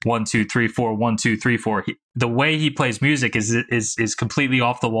 beat, 1 2 3 4 1 2 3 4. The way he plays music is completely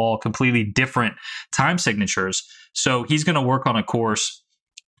off the wall, completely different time signatures. So he's going to work on a course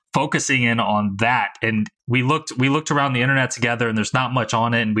focusing in on that. And we looked around the internet together, and there's not much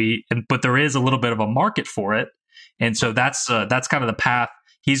on it, but there is a little bit of a market for it. And so that's kind of the path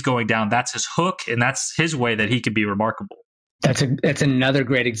he's going down. That's his hook, and that's his way that he could be remarkable. That's another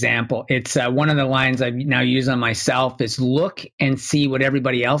great example. It's one of the lines I now use on myself is look and see what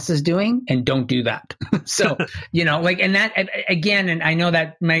everybody else is doing, and don't do that. So, and that again, and I know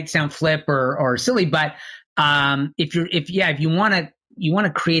that might sound flip or silly, but if you want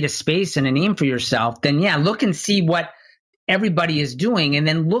to create a space and a name for yourself, then look and see what everybody is doing, and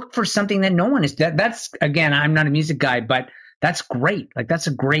then look for something that no one is. That's, again, I'm not a music guy, but that's great. Like, that's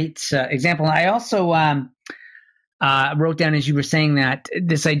a great example. I also wrote down as you were saying that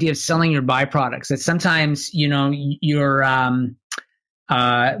this idea of selling your byproducts, that sometimes, you're,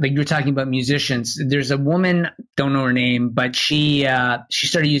 like you were talking about musicians. There's a woman, don't know her name, but she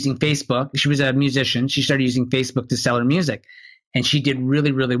started using Facebook. She was a musician. She started using Facebook to sell her music, and she did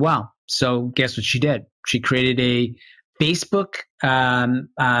really, really well. So guess what she did? She created a Facebook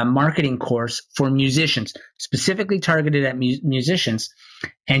marketing course for musicians, specifically targeted at musicians.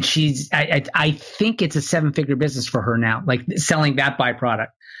 And I think it's a 7-figure business for her now, like selling that byproduct.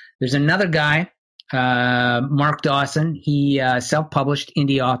 There's another guy, Mark Dawson. He self-published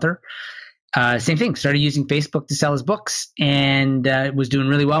indie author. Same thing, started using Facebook to sell his books and was doing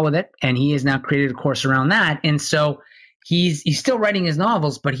really well with it. And he has now created a course around that. And so he's still writing his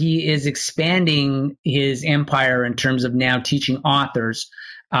novels, but he is expanding his empire in terms of now teaching authors,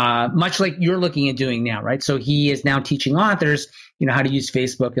 much like you're looking at doing now, right? So he is now teaching authors, how to use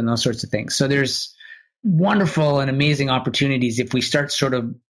Facebook and those sorts of things. So there's wonderful and amazing opportunities if we start sort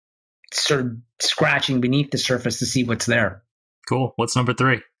of scratching beneath the surface to see what's there. Cool. What's number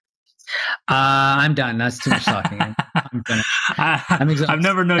 3? I'm done. That's too much talking. I'm finished. I've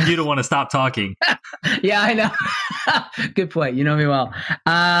never known you to want to stop talking. Yeah, I know. Good point. You know me well.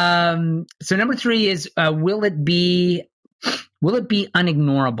 So number 3 is, will it be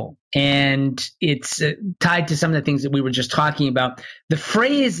unignorable? And it's tied to some of the things that we were just talking about. The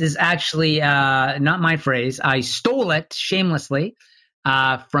phrase is actually not my phrase. I stole it shamelessly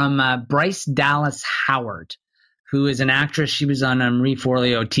from Bryce Dallas Howard, who is an actress. She was on Marie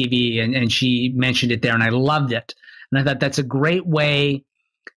Forleo TV, and she mentioned it there, and I loved it. And I thought that's a great way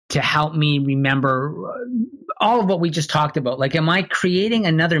to help me remember all of what we just talked about. Like, am I creating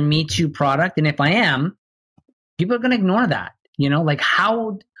another Me Too product? And if I am, people are going to ignore that. Like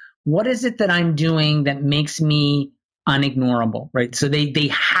what is it that I'm doing that makes me unignorable, right? So they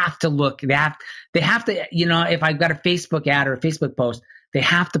have to look, they have to, if I've got a Facebook ad or a Facebook post, they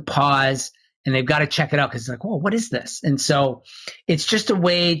have to pause and they've got to check it out because it's like, oh, what is this? And so it's just a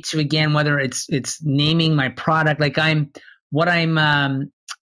way to, again, whether it's naming my product, like the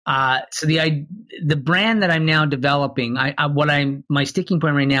brand that I'm now developing, my sticking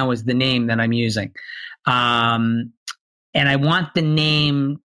point right now is the name that I'm using. And I want the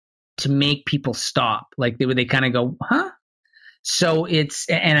name to make people stop. Like they kind of go, huh? So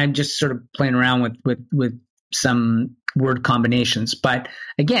and I'm just sort of playing around with some word combinations. But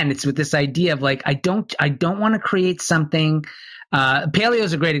again, it's with this idea of like, I don't want to create something. Paleo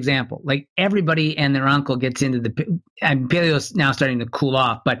is a great example. Like everybody and their uncle gets into and paleo is now starting to cool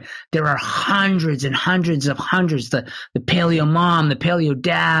off, but there are hundreds and hundreds of the paleo mom, the paleo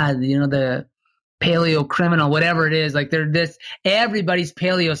dad, the paleo criminal, whatever it is. Like everybody's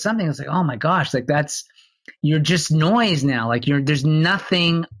paleo something. It's like, oh my gosh, like you're just noise now. Like there's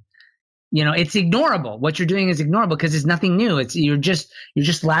nothing, it's ignorable. What you're doing is ignorable because it's nothing new. You're just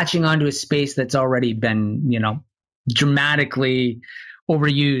latching onto a space that's already been, dramatically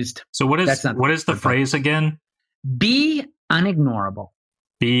overused. So what is the phrase again? Be unignorable.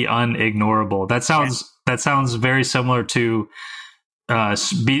 Be unignorable. That sounds very similar to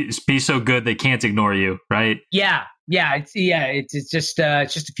be so good they can't ignore you, right? Yeah. It's just a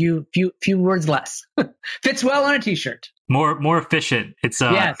few words less. Fits well on a t-shirt. More efficient. It's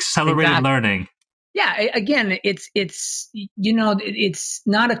accelerated learning. Yeah. Again, it's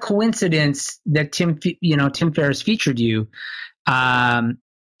not a coincidence that Tim Ferriss featured you, in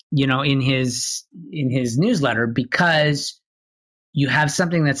his newsletter, because you have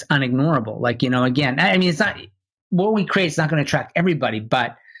something that's unignorable. Like, again, I mean, it's not what we create. It's not going to attract everybody,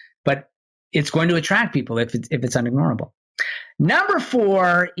 but it's going to attract people if it's unignorable. Number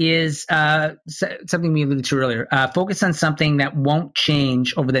 4 is something we alluded to earlier. Focus on something that won't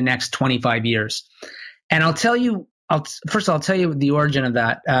change over the next 25 years. And I'll tell you the origin of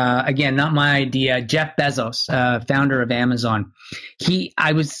that. Again, not my idea. Jeff Bezos, founder of Amazon.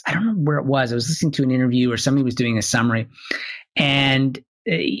 I don't know where it was. I was listening to an interview or somebody was doing a summary, and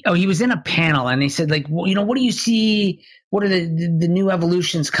he was in a panel, and they said, like, well, what do you see? What are the new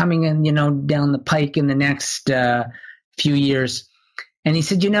evolutions coming in, down the pike in the next few years? And he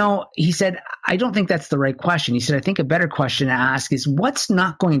said, I don't think that's the right question. He said, I think a better question to ask is what's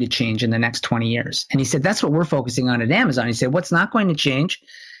not going to change in the next 20 years? And he said, that's what we're focusing on at Amazon. He said, what's not going to change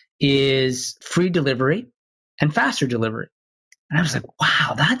is free delivery and faster delivery. And I was like,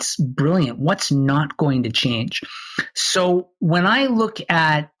 wow, that's brilliant. What's not going to change? So when I look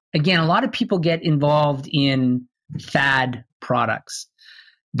at, again, a lot of people get involved in fad products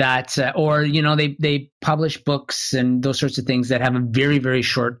that, or, they publish books and those sorts of things that have a very, very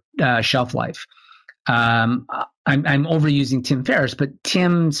short shelf life. I'm overusing Tim Ferriss, but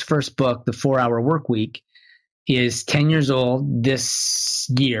Tim's first book, The 4-Hour Work Week, is 10 years old this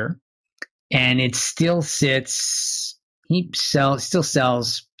year, and it still sits. He still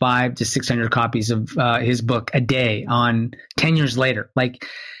sells 500 to 600 copies of his book a day on 10 years later.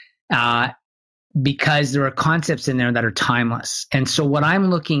 Because there are concepts in there that are timeless. And so what I'm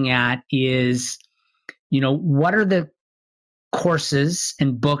looking at is, what are the courses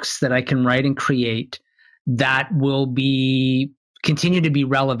and books that I can write and create that will continue to be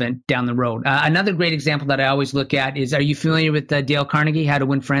relevant down the road. Another great example that I always look at is, are you familiar with Dale Carnegie, How to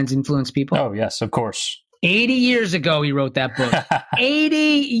Win Friends, Influence People? Oh, yes, of course. 80 years ago, he wrote that book. 80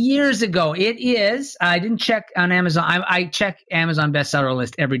 years ago. It is. I didn't check on Amazon. I check Amazon bestseller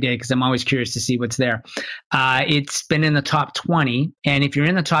list every day because I'm always curious to see what's there. It's been in the top 20. And if you're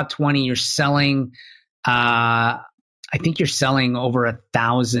in the top 20, you're selling, I think you're selling over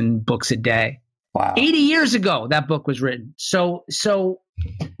 1,000 books a day. Wow. 80 years ago, that book was written. So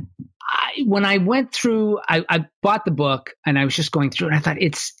when I went through, I bought the book and I was just going through it, and I thought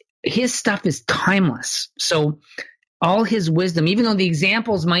his stuff is timeless. So all his wisdom, even though the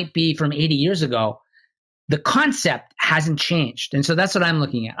examples might be from 80 years ago, the concept hasn't changed. And so that's what I'm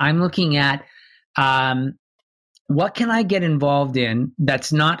looking at. I'm looking at what can I get involved in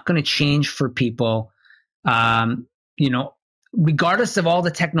that's not going to change for people, regardless of all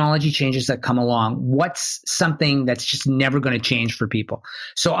the technology changes that come along. What's something that's just never going to change for people?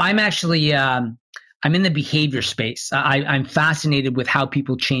 So I'm actually I'm in the behavior space. I'm fascinated with how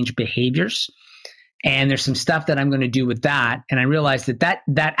people change behaviors, and there's some stuff that I'm going to do with that. And I realized that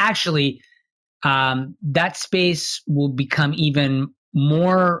actually that space will become even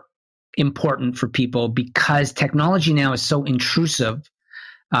more important for people because technology now is so intrusive.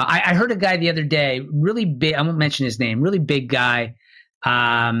 I heard a guy the other day, really big. I won't mention his name. Really big guy.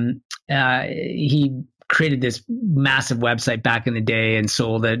 He created this massive website back in the day and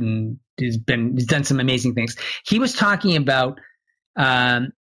sold it, and he's done some amazing things. He was talking about,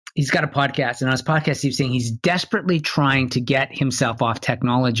 he's got a podcast, and on his podcast, he was saying he's desperately trying to get himself off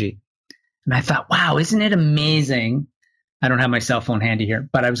technology. And I thought, wow, isn't it amazing? I don't have my cell phone handy here,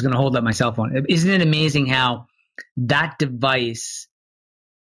 but I was going to hold up my cell phone. Isn't it amazing how that device,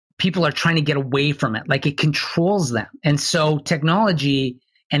 people are trying to get away from it, like it controls them. And so technology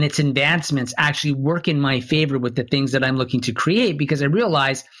and its advancements actually work in my favor with the things that I'm looking to create, because I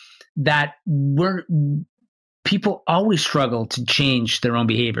realize that people always struggle to change their own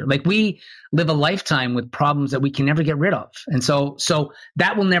behavior. Like, we live a lifetime with problems that we can never get rid of. And so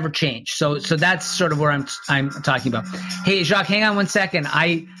that will never change. So that's sort of where I'm talking about. Hey, Jacques, hang on one second.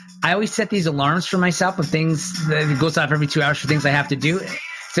 I always set these alarms for myself of things that it goes off every 2 hours for things I have to do.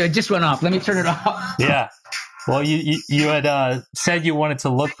 So it just went off. Let me turn it off. Yeah. Well, you had said you wanted to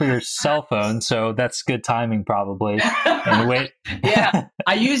look for your cell phone, so that's good timing probably. And wait. Yeah.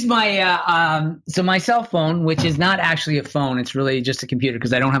 I use my my cell phone, which is not actually a phone. It's really just a computer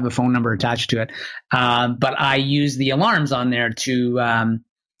because I don't have a phone number attached to it. But I use the alarms on there to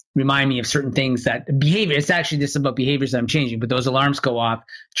remind me of certain things that behavior. It's actually just about behaviors that I'm changing, but those alarms go off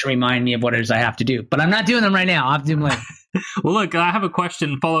to remind me of what it is I have to do. But I'm not doing them right now. I'll have to do them later. Well, look, I have a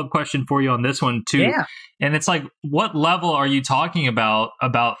follow-up question for you on this one too. Yeah. And it's like, what level are you talking about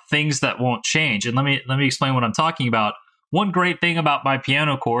things that won't change? And let me explain what I'm talking about. One great thing about my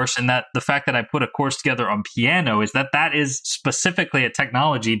piano course, and that the fact that I put a course together on piano, is that is specifically a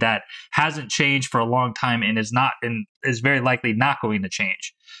technology that hasn't changed for a long time and is very likely not going to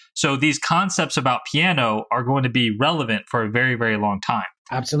change. So these concepts about piano are going to be relevant for a very, very long time.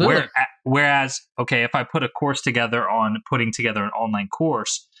 Absolutely. Whereas, okay, if I put a course together on putting together an online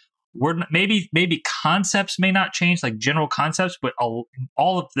course, maybe concepts may not change, like general concepts, but all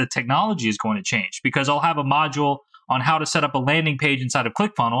of the technology is going to change, because I'll have a module on how to set up a landing page inside of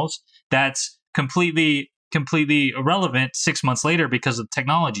ClickFunnels that's completely irrelevant 6 months later because of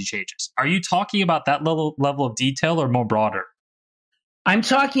technology changes. Are you talking about that level of detail or more broader? I'm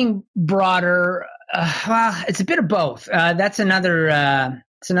talking broader. Well, it's a bit of both. That's another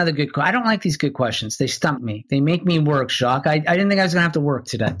good question. I don't like these good questions. They stump me. They make me work, Jacques. I didn't think I was going to have to work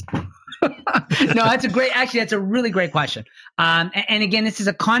today. No, that's a really great question. And again, this is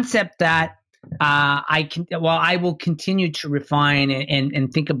a concept that I will continue to refine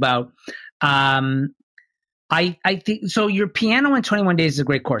and think about. I think so. Your Piano in 21 Days is a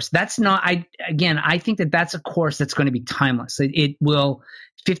great course. That's not. I think that's a course that's going to be timeless. It will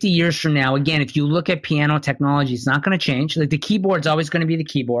 50 years from now. Again, if you look at piano technology, it's not going to change. Like, the keyboard's always going to be the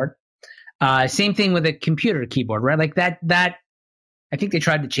keyboard. Same thing with a computer keyboard, right? Like that. I think they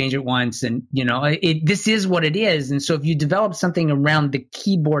tried to change it once, and this is what it is. And so if you develop something around the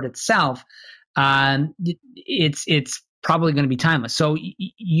keyboard itself, it's probably going to be timeless. So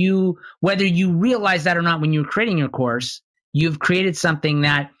you, whether you realize that or not, when you're creating your course, you've created something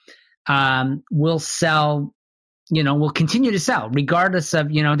that will sell, will continue to sell regardless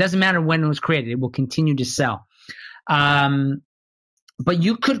of, it doesn't matter when it was created, it will continue to sell. But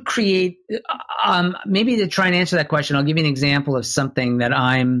you could create, maybe to try and answer that question, I'll give you an example of something that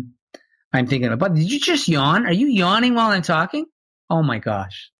I'm thinking about. But did you just yawn? Are you yawning while I'm talking? Oh my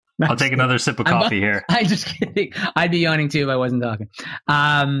gosh. I'll take another sip of coffee here. I'm just kidding. I'd be yawning too if I wasn't talking.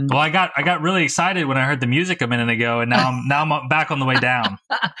 Well, I got really excited when I heard the music a minute ago, and now I'm back on the way down.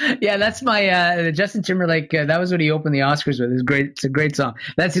 Yeah, that's my Justin Timberlake. That was what he opened the Oscars with. It's great. It's a great song.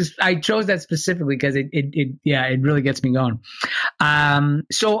 I chose that specifically because it really gets me going.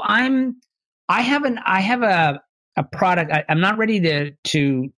 So I have a product. I'm not ready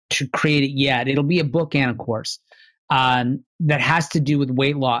to create it yet. It'll be a book and a course. That has to do with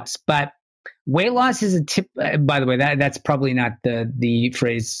weight loss, but weight loss is a tip. By the way, that's probably not the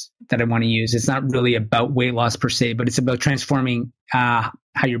phrase that I want to use. It's not really about weight loss per se, but it's about transforming how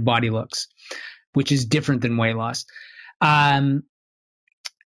your body looks, which is different than weight loss. Most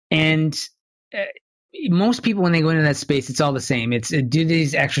people, when they go into that space, it's all the same. It's do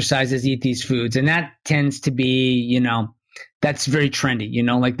these exercises, eat these foods, and that tends to be, that's very trendy,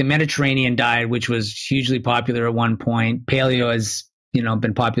 like the Mediterranean diet, which was hugely popular at one point. Paleo has,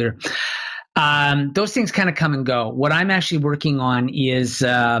 been popular. Those things kind of come and go. What I'm actually working on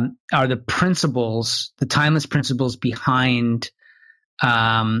are the principles, the timeless principles behind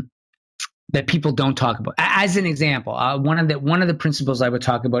that people don't talk about. As an example, one of the principles I would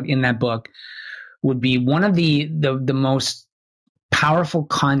talk about in that book would be one of the most powerful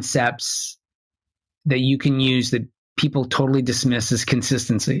concepts that you can use that people totally dismiss is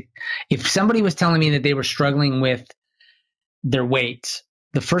consistency. If somebody was telling me that they were struggling with their weight,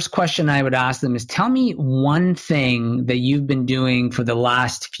 the first question I would ask them is, tell me one thing that you've been doing for the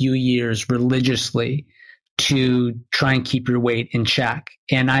last few years religiously to try and keep your weight in check.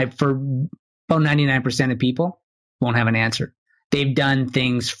 And for about 99% of people, won't have an answer. They've done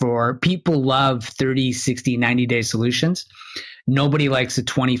things people love 30, 60, 90-day solutions. Nobody likes a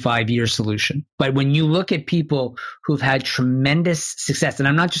 25-year solution. But when you look at people who've had tremendous success, and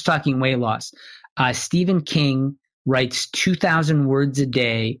I'm not just talking weight loss, Stephen King writes 2,000 words a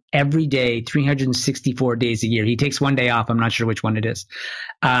day, every day, 364 days a year. He takes one day off. I'm not sure which one it is.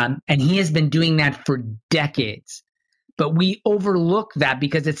 And he has been doing that for decades. But we overlook that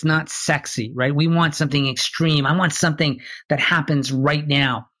because it's not sexy, right? We want something extreme. I want something that happens right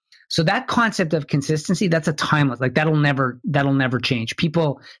now. So that concept of consistency, that's a timeless, like that'll never change.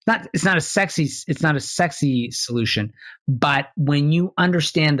 It's not a sexy solution, but when you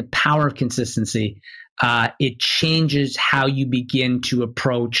understand the power of consistency, it changes how you begin to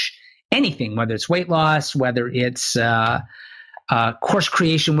approach anything, whether it's weight loss, whether it's course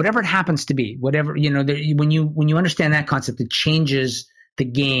creation, whatever it happens to be, whatever, when you understand that concept, it changes the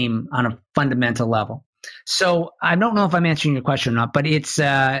game on a fundamental level. So I don't know if I'm answering your question or not, but it's, you'd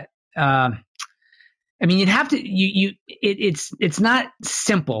have to, it's not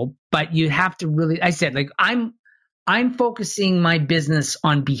simple, but you have to really, I said, like, I'm focusing my business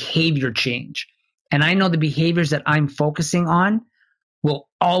on behavior change. And I know the behaviors that I'm focusing on will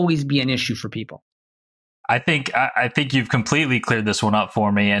always be an issue for people. I think you've completely cleared this one up for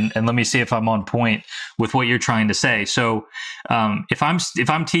me, and let me see if I'm on point with what you're trying to say. So, if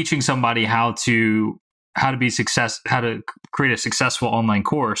I'm teaching somebody how to create a successful online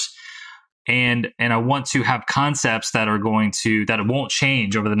course, and I want to have concepts that it won't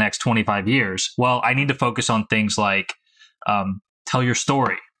change over the next 25 years. Well, I need to focus on things like tell your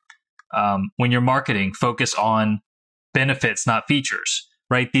story. When you're marketing, focus on benefits, not features.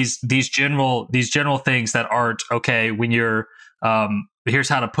 Right? These general things that aren't okay when you're here's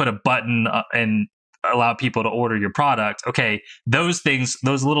how to put a button and allow people to order your product. Okay, those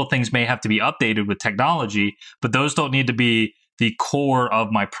little things may have to be updated with technology, but those don't need to be the core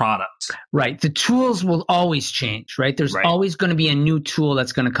of my product. Right. The tools will always change, right? There's always going to be a new tool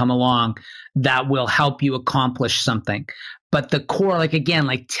that's going to come along that will help you accomplish something. But the core,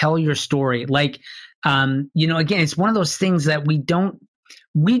 like tell your story. Like, again, it's one of those things that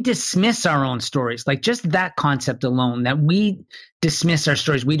we dismiss our own stories, like just that concept alone, that we dismiss our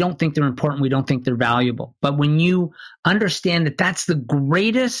stories. We don't think they're important. We don't think they're valuable. But when you understand that that's the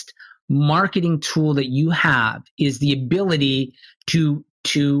greatest marketing tool that you have, is the ability to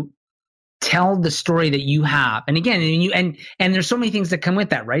tell the story that you have. And again, and there's so many things that come with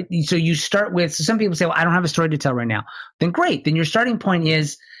that, right? So you start with, so some people say, well, I don't have a story to tell right now. Then great. Then your starting point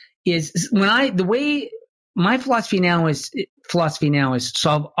is the way my philosophy now is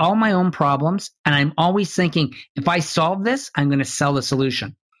solve all my own problems. And I'm always thinking, if I solve this, I'm going to sell the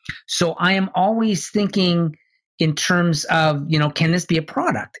solution. So I am always thinking in terms of, can this be a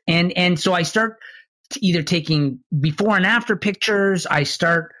product? And so I start either taking before and after pictures. I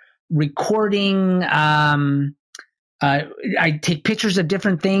start recording. I take pictures of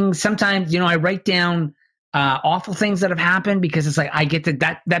different things. Sometimes, I write down awful things that have happened, because it's like I get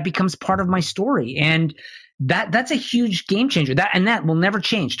that becomes part of my story, and that's a huge game changer. That will never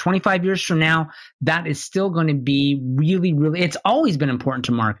change. 25 years from now, that is still going to be really, really. It's always been important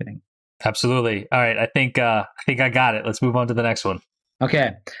to marketing. Absolutely. All right, I think I got it. It's move on to the next one.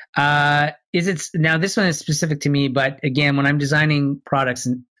 Okay. Now this one is specific to me, but again, when I'm designing products,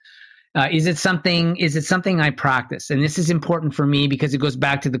 is it something I practice? And this is important for me because it goes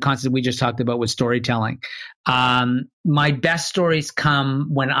back to the concept we just talked about with storytelling. My best stories come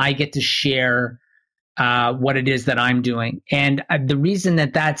when I get to share what it is that I'm doing. And the reason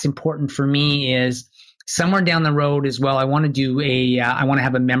that that's important for me is somewhere down the road as well, I want to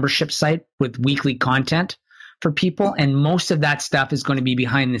have a membership site with weekly content for people. And most of that stuff is going to be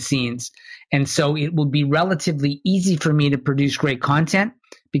behind the scenes. And so it will be relatively easy for me to produce great content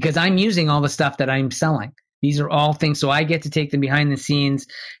because I'm using all the stuff that I'm selling. These are all things. So I get to take them behind the scenes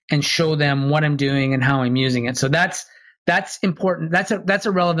and show them what I'm doing and how I'm using it. So that's important. That's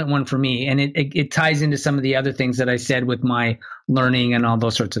a relevant one for me. And it ties into some of the other things that I said with my learning and all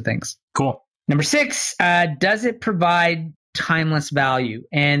those sorts of things. Cool. Number 6, does it provide timeless value?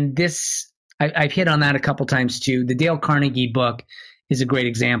 And this, I've hit on that a couple times too. The Dale Carnegie book is a great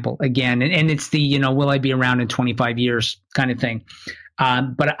example again. And it's the, will I be around in 25 years kind of thing.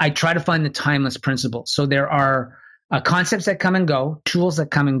 But I try to find the timeless principle. So there are concepts that come and go, tools that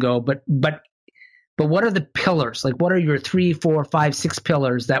come and go, but what are the pillars? Like what are your 3, 4, 5, 6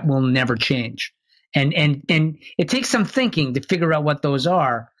 pillars that will never change? And it takes some thinking to figure out what those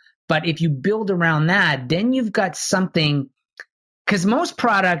are. But if you build around that, then you've got something, because most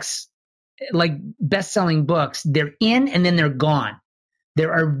products, like best-selling books, they're in and then they're gone.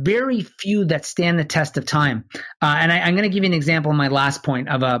 There are very few that stand the test of time. And I'm going to give you an example in my last point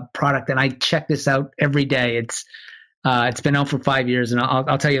of a product, and I check this out every day. It's been out for 5 years, and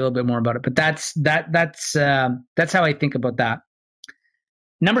I'll tell you a little bit more about it. But that's how I think about that.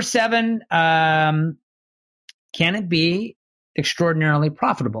 Number 7, can it be extraordinarily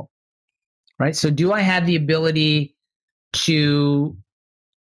profitable? Right. So do I have the ability to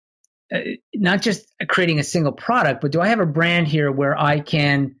not just creating a single product, but do I have a brand here where I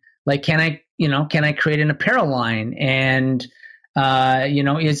can I create an apparel line? And are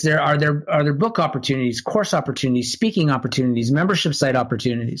there book opportunities, course opportunities, speaking opportunities, membership site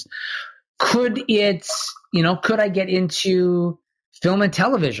opportunities? Could I get into film and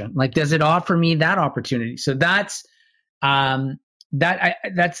television? Like, does it offer me that opportunity? So that's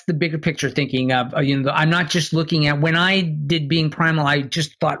the bigger picture thinking of, I'm not just looking at, when I did Being Primal, I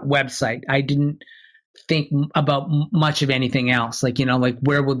just thought website. I didn't think about much of anything else. Like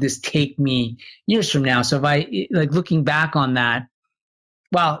where will this take me years from now? So if I, looking back on that,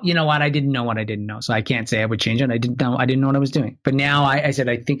 well, you know what? I didn't know what I didn't know. So I can't say I would change it. I didn't know what I was doing. But now I said,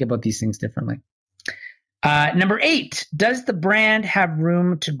 I think about these things differently. Number 8, does the brand have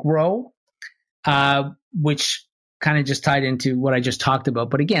room to grow? Which kind of just tied into what I just talked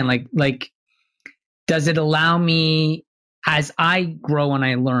about. But again, does it allow me, as I grow and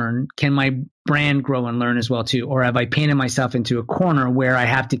I learn, can my brand grow and learn as well too? Or have I painted myself into a corner where I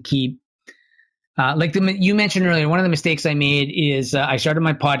have to keep, you mentioned earlier, one of the mistakes I made is I started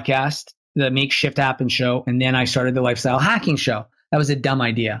my podcast, the Make Shift Happen show, and then I started the Lifestyle Hacking show. That was a dumb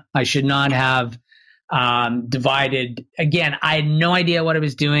idea. I should not have divided. Again, I had no idea what I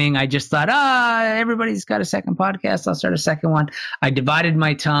was doing. I just thought, everybody's got a second podcast. I'll start a second one. I divided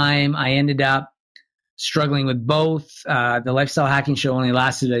my time. I ended up struggling with both. The Lifestyle Hacking show only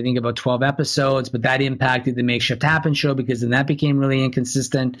lasted, I think, about 12 episodes, but that impacted the Make Shift Happen show because then that became really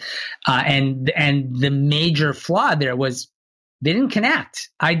inconsistent. And the major flaw there was they didn't connect.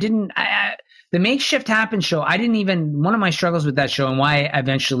 The Make Shift Happen show, one of my struggles with that show and why I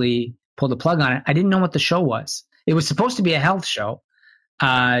eventually pulled the plug on it, I didn't know what the show was. It was supposed to be a health show,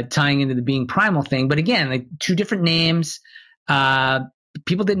 tying into the Being Primal thing. But again, 2 different names.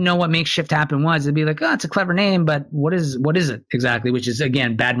 People didn't know what Make Shift Happen was. They'd be like, oh, it's a clever name, but what is it exactly? Which is,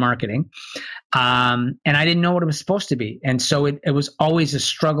 again, bad marketing. And I didn't know what it was supposed to be. And so it was always a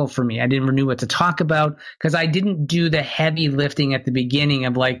struggle for me. I didn't know what to talk about because I didn't do the heavy lifting at the beginning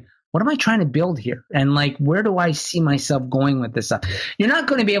of what am I trying to build here? And where do I see myself going with this stuff? You're not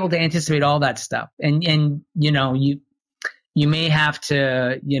going to be able to anticipate all that stuff. And you may have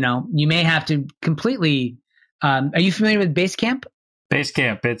to completely Are you familiar with Basecamp?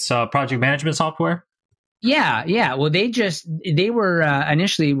 Basecamp, it's project management software. Yeah. Well, they were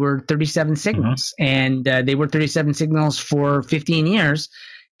initially were 37 Signals, and they were 37 Signals for 15 years.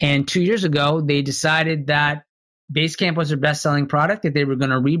 And 2 years ago, they decided that Basecamp was their best-selling product, that they were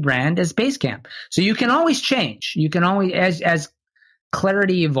going to rebrand as Basecamp. So you can always change. You can always, as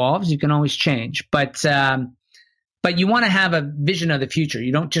clarity evolves, you can always change. But you want to have a vision of the future.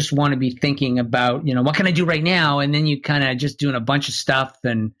 You don't just want to be thinking about, what can I do right now? And then you kind of just doing a bunch of stuff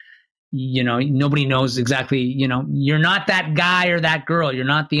and, nobody knows exactly, you're not that guy or that girl. You're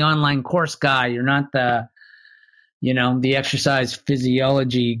not the online course guy. You're not the exercise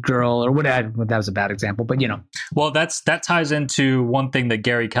physiology girl or whatever. Well, that was a bad example, but Well, that ties into one thing that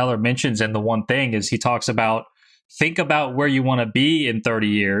Gary Keller mentions. And the one thing is he talks about, think about where you want to be in 30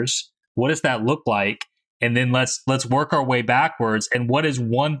 years. What does that look like? And then let's work our way backwards. And what is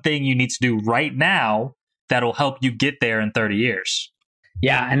one thing you need to do right now that'll help you get there in 30 years?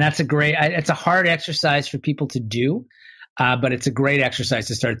 Yeah. And that's it's a hard exercise for people to do. But it's a great exercise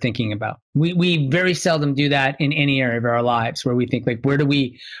to start thinking about. We very seldom do that in any area of our lives, where we think like, what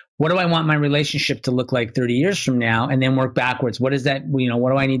do I want my relationship to look like 30 years from now? And then work backwards. What is that?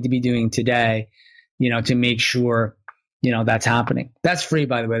 What do I need to be doing today, to make sure, that's happening. That's free,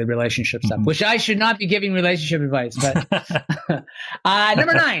 by the way, the relationship stuff, which I should not be giving relationship advice. But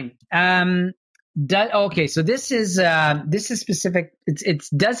number 9. Okay. So this is specific. It's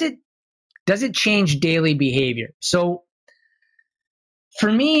does it change daily behavior? So, for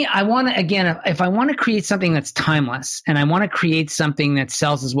me, I want to, again, if I want to create something that's timeless and I want to create something that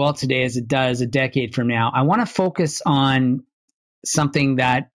sells as well today as it does a decade from now, I want to focus on something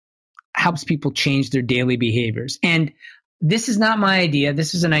that helps people change their daily behaviors. And this is not my idea.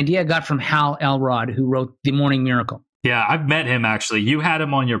 This is an idea I got from Hal Elrod, who wrote The Morning Miracle. Yeah, I've met him actually. You had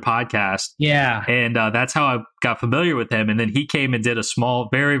him on your podcast. Yeah. And that's how I got familiar with him. And then he came and did a small,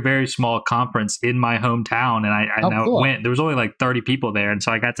 very, very small conference in my hometown. And I cool. went, there was only like 30 people there. And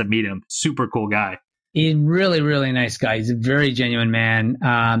so I got to meet him. Super cool guy. He's really, really nice guy. He's a very genuine man.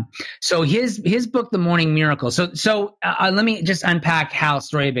 So his book, The Morning Miracle. So let me just unpack Hal's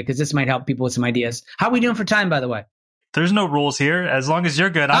story a bit, because this might help people with some ideas. How are we doing for time, by the way? There's no rules here. As long as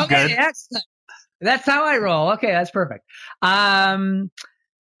you're good, I'm good. Excellent. That's how I roll. Okay, that's perfect. Hal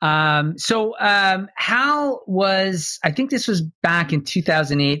was, I think this was back in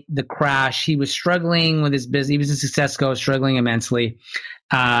 2008, the crash. He was struggling with his business. He was a success coach, struggling immensely.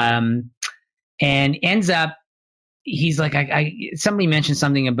 And ends up, he's like, somebody mentioned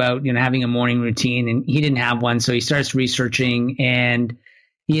something about, having a morning routine, and he didn't have one. So he starts researching, and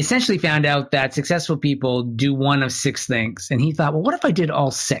he essentially found out that successful people do one of 6 things. And he thought, well, what if I did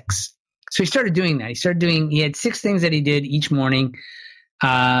all 6? So he started doing that. He had 6 things that he did each morning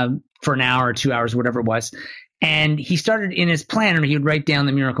for an hour or 2 hours, whatever it was. And he started in his planner, he would write down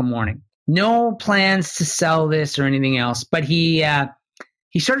the miracle morning. No plans to sell this or anything else. But he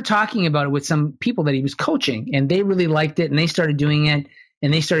started talking about it with some people that he was coaching, and they really liked it, and they started doing it,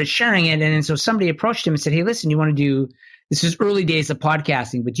 and they started sharing it. And then so somebody approached him and said, hey, listen, you want to do, this is early days of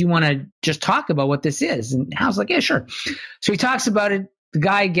podcasting, but you want to just talk about what this is? And Hal's like, yeah, sure. So he talks about it. The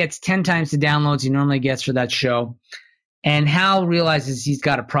guy gets 10 times the downloads he normally gets for that show. And Hal realizes he's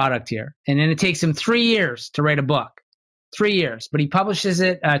got a product here. And then it takes him 3 years to write a book. 3 years. But he publishes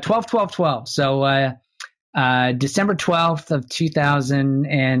it 12-12-12. So December 12th of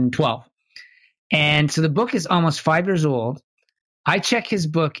 2012. And so the book is almost 5 years old. I check his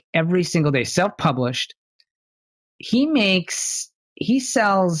book every single day, self-published. He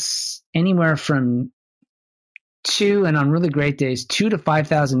sells anywhere from and on really great days, $2,000 to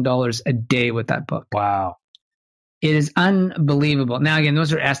 $5,000 a day with that book. Wow. It is unbelievable. Now, again,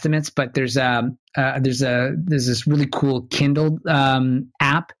 those are estimates, but there's this really cool Kindle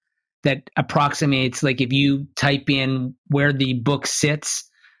app that approximates, like, if you type in where the book sits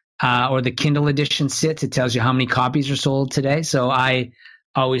or the Kindle edition sits, it tells you how many copies are sold today. So I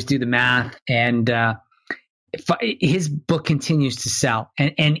always do the math, and his book continues to sell,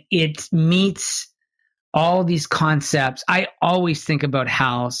 and it meets all these concepts. I always think about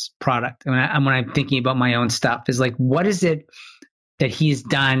Hal's product when I'm thinking about my own stuff, is like, what is it that he's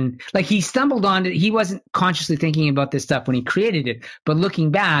done? Like, he stumbled on it. He wasn't consciously thinking about this stuff when he created it. But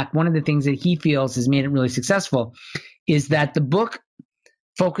looking back, one of the things that he feels has made it really successful is that the book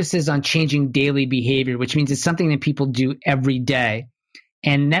focuses on changing daily behavior, which means it's something that people do every day.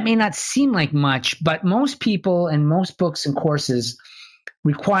 And that may not seem like much, but most people and most books and courses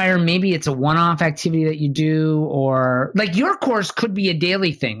require, maybe it's a one-off activity that you do, or like your course could be a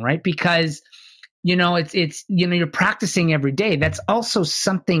daily thing, right? Because, it's you're practicing every day. That's also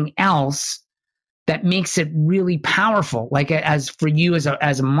something else that makes it really powerful, like as for you as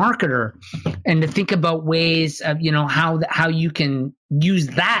a marketer, and to think about ways of, how you can use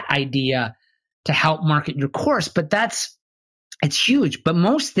that idea to help market your course. But it's huge. But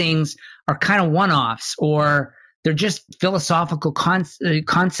most things are kind of one-offs, or they're just philosophical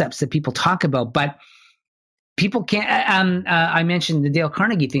concepts that people talk about. But people can't. I mentioned the Dale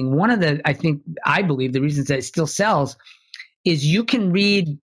Carnegie thing. One of the, I believe the reasons that it still sells is you can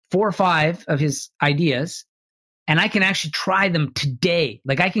read 4 or 5 of his ideas, and I can actually try them today.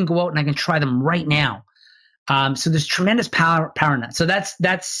 Like I can go out and I can try them right now. So there's tremendous power in that. So that's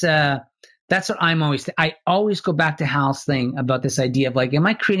what I'm always. I always go back to Hal's thing about this idea of like, am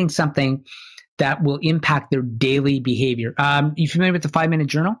I creating something that will impact their daily behavior? You familiar with the 5-minute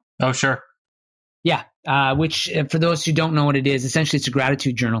journal? Oh, sure. Yeah. Which, for those who don't know what it is, essentially it's a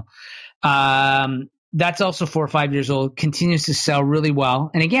gratitude journal. That's also 4 or 5 years old, continues to sell really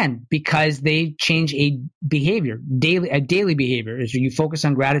well. And again, because they change a daily behavior is you focus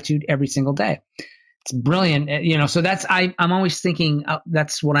on gratitude every single day. It's brilliant. So I'm always thinking,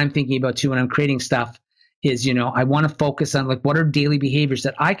 that's what I'm thinking about too when I'm creating stuff is, I want to focus on like, what are daily behaviors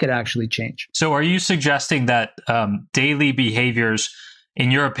that I could actually change? So are you suggesting that daily behaviors,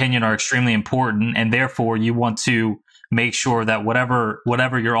 in your opinion, are extremely important, and therefore you want to make sure that whatever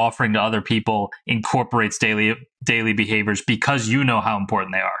you're offering to other people incorporates daily behaviors because you know how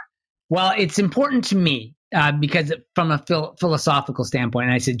important they are? Well, it's important to me because from a philosophical standpoint,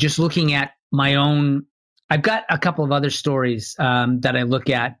 and I said just looking at my own, I've got a couple of other stories that I look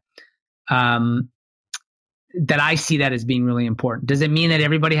at that I see that as being really important. Does it mean that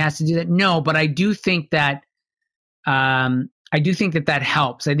everybody has to do that? No, but I do think that that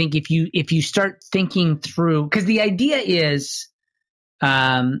helps. I think if you start thinking through, because the idea is,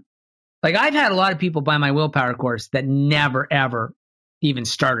 like I've had a lot of people buy my willpower course that never ever even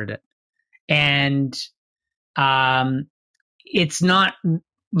started it, and it's not,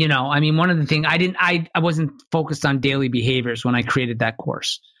 one of the things I wasn't focused on daily behaviors when I created that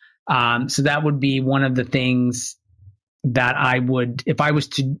course, so that would be one of the things that I would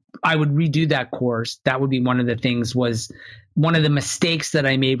redo that course. That would be one of the things. Was one of the mistakes that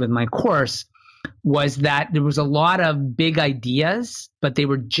I made with my course was that there was a lot of big ideas, but they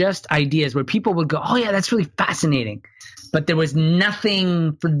were just ideas where people would go, oh yeah, that's really fascinating. But there was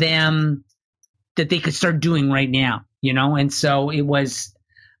nothing for them that they could start doing right now, And so it was,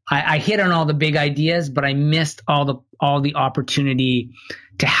 I hit on all the big ideas, but I missed all the opportunity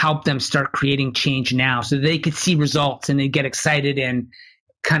to help them start creating change now so they could see results and they get excited and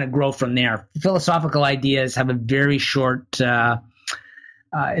kind of grow from there. Philosophical ideas have a very short, they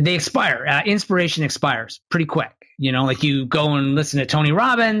expire. Inspiration expires pretty quick. Like you go and listen to Tony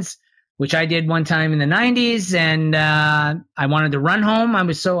Robbins, which I did one time in the 90s, and I wanted to run home. I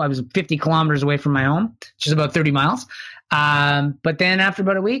was 50 kilometers away from my home, which is about 30 miles. But then after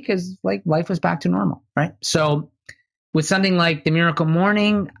about a week, is like life was back to normal, right? So with something like the Miracle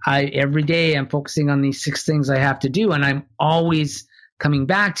Morning, every day I'm focusing on these 6 things I have to do, and I'm always coming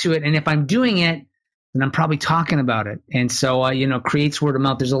back to it. And if I'm doing it, then I'm probably talking about it. And so, creates word of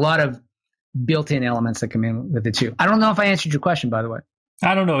mouth. There's a lot of built-in elements that come in with it too. I don't know if I answered your question, by the way.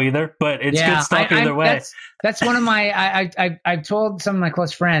 I don't know either, but it's good stuff either way. That's one of my, I've told some of my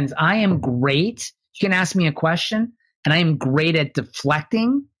close friends, I am great. You can ask me a question and I am great at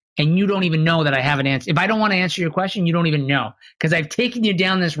deflecting, and you don't even know that I have an answer. If I don't want to answer your question, you don't even know, because I've taken you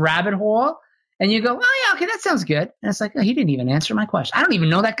down this rabbit hole and you go, oh yeah, okay, that sounds good. And it's like, oh, he didn't even answer my question. I don't even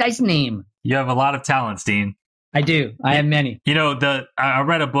know that guy's name. You have a lot of talents, Dean. I do. I have many. I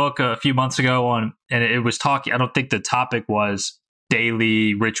read a book a few months ago and it was talking, I don't think the topic was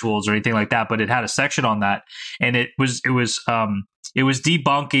daily rituals or anything like that, but it had a section on that. And it was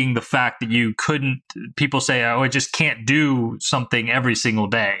debunking the fact that people say, oh, I just can't do something every single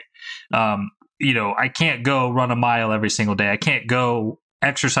day. I can't go run a mile every single day. I can't go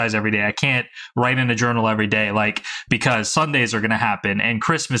exercise every day. I can't write in a journal every day, because Sundays are going to happen and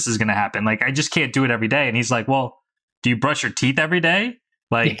Christmas is going to happen. I just can't do it every day. And he's like, well, do you brush your teeth every day?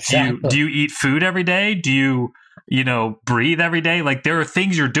 Exactly. Do you eat food every day? Do you breathe every day? There are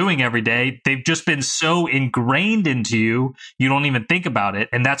things you're doing every day. They've just been so ingrained into you, you don't even think about it.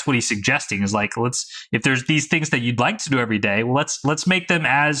 And that's what he's suggesting is if there's these things that you'd like to do every day, well, let's make them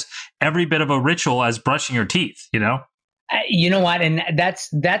as every bit of a ritual as brushing your teeth, You know what? And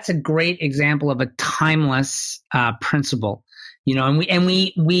that's a great example of a timeless principle, and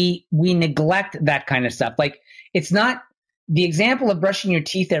we neglect that kind of stuff. It's not the example of brushing your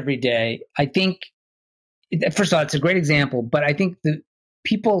teeth every day. I think, first of all, it's a great example, but I think the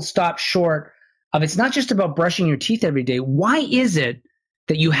people stop short of, it's not just about brushing your teeth every day. Why is it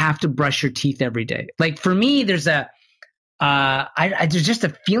that you have to brush your teeth every day. Like for me, there's there's just a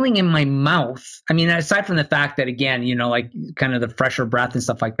feeling in my mouth. I mean, aside from the fact that, again, like kind of the fresher breath and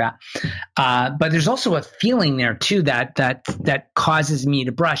stuff like that. But there's also a feeling there too that causes me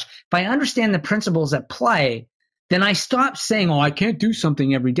to brush. If I understand the principles at play, then I stop saying, oh, I can't do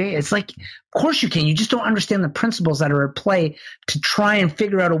something every day. It's like, of course you can. You just don't understand the principles that are at play to try and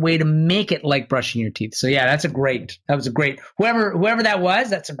figure out a way to make it like brushing your teeth. So yeah, that was a great, whoever that was,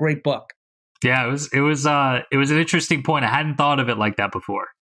 that's a great book. Yeah, it was an interesting point. I hadn't thought of it like that before.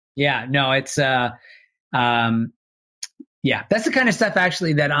 Yeah, no, it's yeah, that's the kind of stuff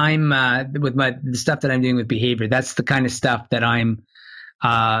actually that I'm with the stuff that I'm doing with behavior. That's the kind of stuff that I'm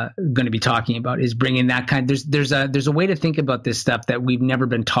going to be talking about, is bringing that kind. There's a way to think about this stuff that we've never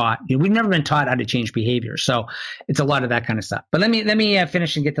been taught. We've never been taught how to change behavior. So it's a lot of that kind of stuff. But let me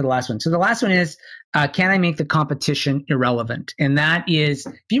finish and get to the last one. So the last one is, can I make the competition irrelevant? And that is,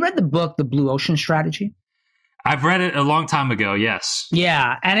 have you read the book, The Blue Ocean Strategy? I've read it a long time ago. Yes.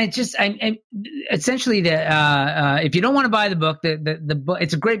 Yeah, and it just essentially if you don't want to buy the book, the book,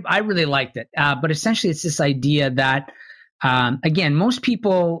 it's a great. I really liked it. But essentially, it's this idea that again, most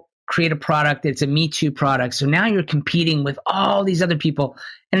people create a product. It's a Me Too product. So now you're competing with all these other people,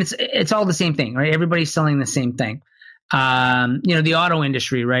 and it's all the same thing, right? Everybody's selling the same thing. The auto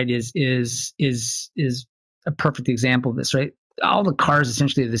industry, right, is a perfect example of this, right? All the cars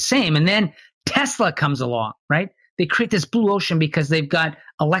essentially are the same. And then Tesla comes along, right? They create this blue ocean because they've got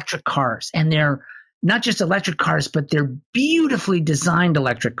electric cars, and they're not just electric cars, but they're beautifully designed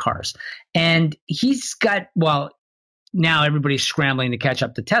electric cars. And he's got, well, now everybody's scrambling to catch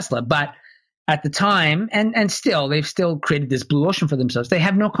up to Tesla, but at the time, and still, they've still created this blue ocean for themselves. They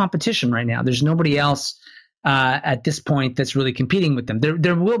have no competition right now. There's nobody else at this point that's really competing with them.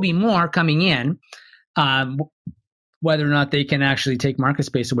 There will be more coming in. Whether or not they can actually take market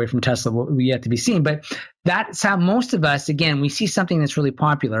space away from Tesla will be yet to be seen. But that's how most of us, again, we see something that's really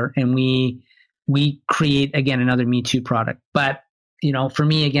popular and we create, again, another Me Too product. But, for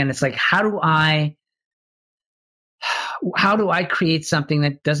me, again, it's like, how do I create something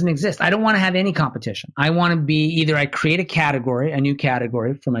that doesn't exist? I don't want to have any competition. I want to be either I create a new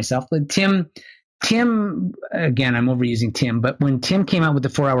category for myself. Like Tim, again, I'm overusing Tim, but when Tim came out with the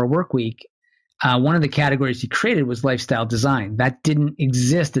 4-Hour Work Week, one of the categories he created was lifestyle design. That didn't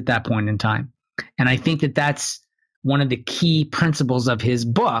exist at that point in time. And I think that that's one of the key principles of his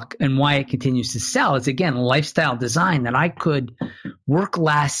book, and why it continues to sell is, again, lifestyle design, that I could work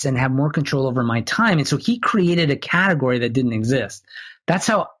less and have more control over my time. And so he created a category that didn't exist. That's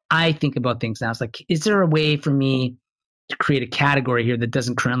how I think about things now. It's like, is there a way for me to create a category here that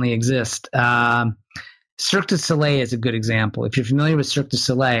doesn't currently exist? Cirque du Soleil is a good example. If you're familiar with Cirque du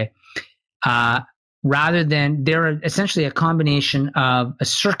Soleil, rather than, they're essentially a combination of a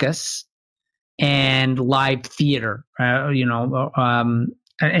circus and live theater, and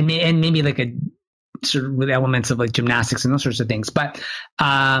maybe like a sort of with elements of like gymnastics and those sorts of things. But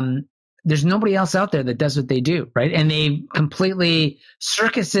there's nobody else out there that does what they do, right? And they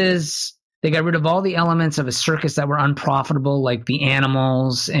circuses, they got rid of all the elements of a circus that were unprofitable, like the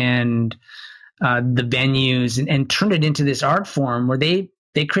animals and the venues, and turned it into this art form where they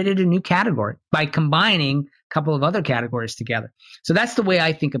created a new category by combining a couple of other categories together. So that's the way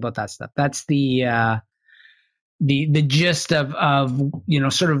I think about that stuff. That's the gist of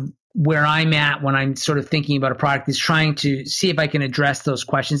sort of where I'm at when I'm sort of thinking about a product, is trying to see if I can address those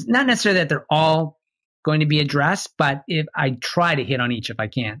questions. Not necessarily that they're all going to be addressed, but if I try to hit on each if I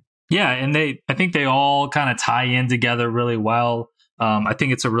can. Yeah, and I think they all kind of tie in together really well. I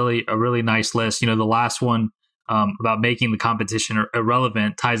think it's a really nice list. The last one, about making the competition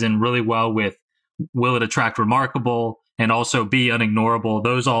irrelevant, ties in really well with, will it attract remarkable and also be unignorable?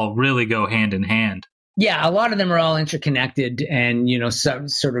 Those all really go hand in hand. Yeah, a lot of them are all interconnected and, some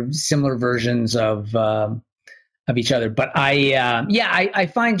sort of similar versions of each other. But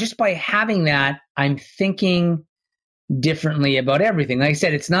I find just by having that, I'm thinking differently about everything. Like I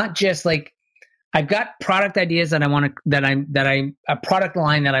said, it's not just like I've got product ideas that I want to, a product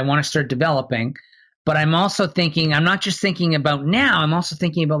line that I want to start developing. But I'm also thinking, I'm not just thinking about now, I'm also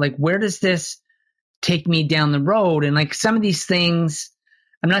thinking about like, where does this take me down the road? And like some of these things,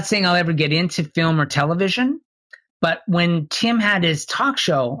 I'm not saying I'll ever get into film or television, but when Tim had his talk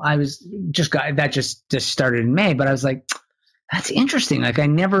show, that just started in May, but I was like, that's interesting. Like I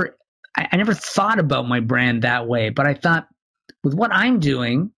never thought about my brand that way, but I thought with what I'm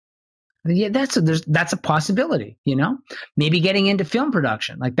doing, yeah, that's a possibility, maybe getting into film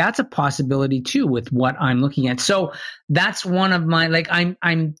production. Like that's a possibility too with what I'm looking at. So that's one of my, like,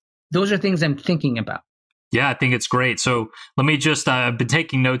 those are things I'm thinking about. Yeah, I think it's great. So let me just, I've been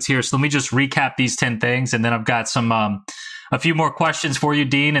taking notes here. So let me just recap these 10 things. And then I've got a few more questions for you,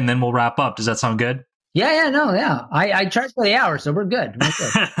 Dean, and then we'll wrap up. Does that sound good? Yeah. I charged for the hour, so we're good.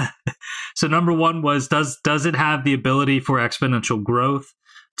 So number one was, does it have the ability for exponential growth?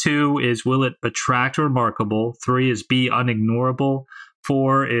 2 is, will it attract remarkable? 3 is, be unignorable.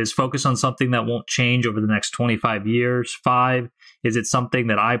 4 is, focus on something that won't change over the next 25 years. 5, is it something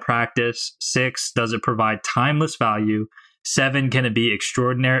that I practice? 6, does it provide timeless value? 7, can it be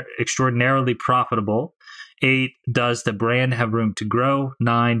extraordinarily profitable? 8, does the brand have room to grow?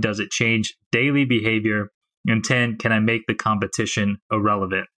 9, does it change daily behavior? And 10, can I make the competition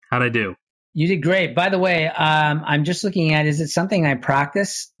irrelevant? How'd I do? You did great. By the way, I'm just looking at, is it something I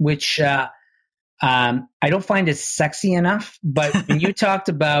practice, which I don't find as sexy enough. But when you talked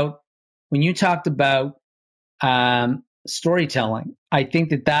about storytelling, I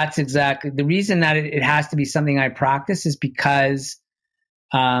think that's exactly the reason that it has to be something I practice, is because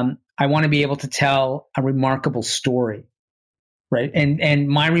I want to be able to tell a remarkable story, right? And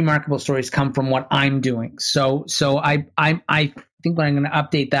my remarkable stories come from what I'm doing. So I think when I'm going to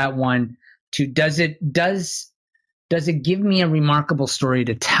update that one to, does it give me a remarkable story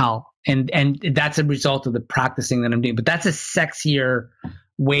to tell? And that's a result of the practicing that I'm doing. But that's a sexier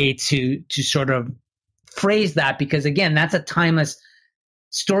way to sort of phrase that, because again, that's a timeless,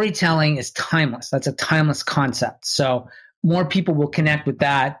 storytelling is timeless. That's a timeless concept. So more people will connect with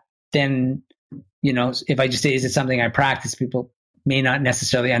that than, if I just say, is it something I practice? People may not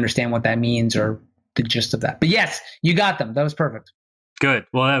necessarily understand what that means or the gist of that. But yes, you got them. That was perfect. Good.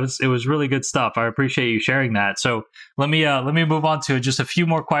 Well, it was really good stuff. I appreciate you sharing that. So let me move on to just a few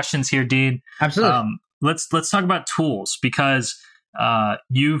more questions here, Dean. Absolutely. Let's talk about tools, because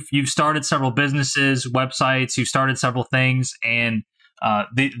you've started several businesses, websites, you've started several things, and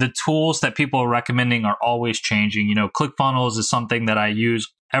the tools that people are recommending are always changing. ClickFunnels is something that I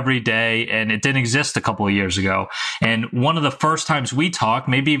use every day, and it didn't exist a couple of years ago. And one of the first times we talked,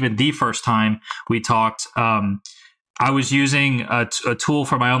 maybe even the first time we talked, I was using a tool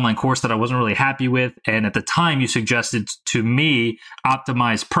for my online course that I wasn't really happy with. And at the time, you suggested to me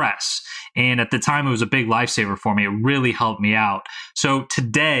Optimize Press. And at the time, it was a big lifesaver for me. It really helped me out. So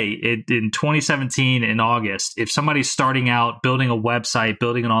today, in 2017, in August, if somebody's starting out building a website,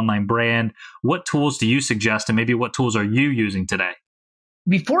 building an online brand, what tools do you suggest? And maybe what tools are you using today?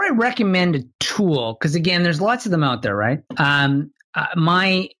 Before I recommend a tool, because again, there's lots of them out there, right?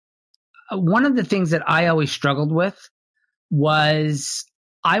 One of the things that I always struggled with was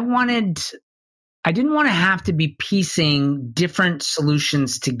I didn't want to have to be piecing different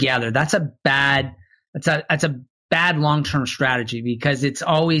solutions together. That's a bad long-term strategy, because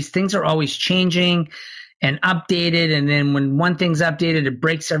things are always changing and updated. And then when one thing's updated, it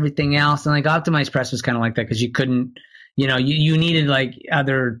breaks everything else. And like Optimize Press was kind of like that, because you couldn't, you needed like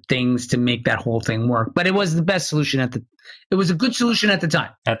other things to make that whole thing work. But it was the best solution it was a good solution at the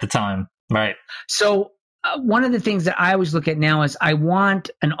time. At the time. Right. So one of the things that I always look at now is I want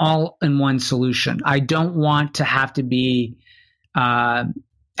an all-in-one solution. I don't want to have to be, I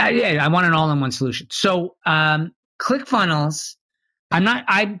want an all-in-one solution. So ClickFunnels,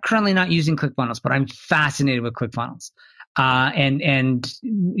 I'm currently not using ClickFunnels, but I'm fascinated with ClickFunnels. And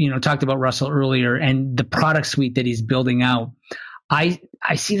talked about Russell earlier and the product suite that he's building out. I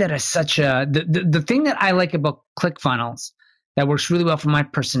see that as such the thing that I like about ClickFunnels that works really well for my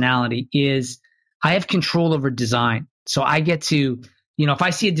personality is I have control over design. So I get to, if I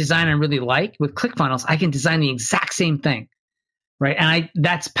see a design I really like with ClickFunnels, I can design the exact same thing, right? And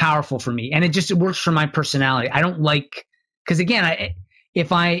that's powerful for me. And it works for my personality. I don't like, because again,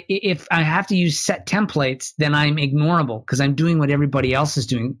 if I have to use set templates, then I'm ignorable, because I'm doing what everybody else is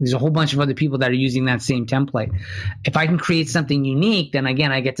doing. There's a whole bunch of other people that are using that same template. If I can create something unique, then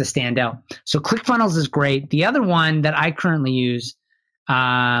again, I get to stand out. So ClickFunnels is great. The other one that I currently use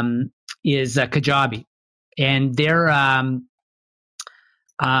is Kajabi, and they're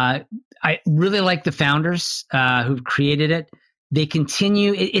I really like the founders who've created it. They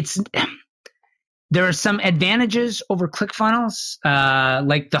continue. There are some advantages over ClickFunnels,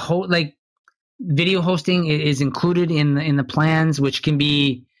 like video hosting is included in the plans, which can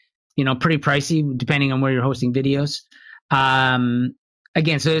be, pretty pricey depending on where you're hosting videos.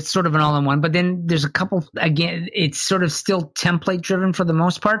 Again, so it's sort of an all-in-one. But then there's a couple. Again, it's sort of still template driven for the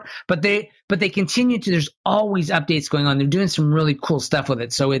most part. But they continue to. There's always updates going on. They're doing some really cool stuff with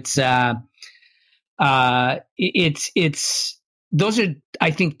it. So it's those are,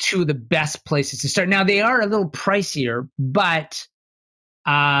 I think, two of the best places to start. Now, they are a little pricier, but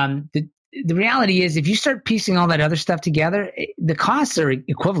the reality is if you start piecing all that other stuff together, the costs are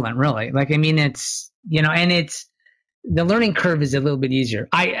equivalent, really. Like, I mean, it's and the learning curve is a little bit easier.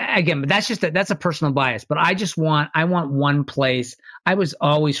 But that's a personal bias, but I want one place. I was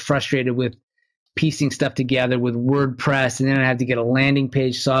always frustrated with piecing stuff together with WordPress, and then I had to get a landing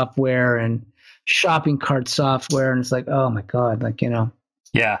page software and shopping cart software. And it's like, oh my God,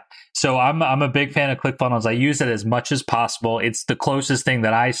 Yeah. So I'm a big fan of ClickFunnels. I use it as much as possible. It's the closest thing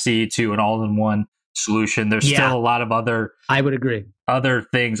that I see to an all-in-one solution. There's still a lot of I would agree.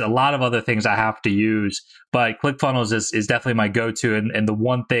 a lot of other things I have to use, but ClickFunnels is definitely my go-to and the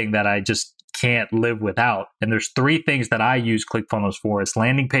one thing that I just can't live without. And there's three things that I use ClickFunnels for. It's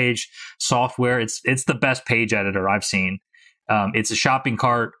landing page software. It's the best page editor I've seen. It's a shopping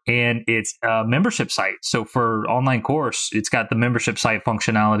cart, and it's a membership site. So for online course, it's got the membership site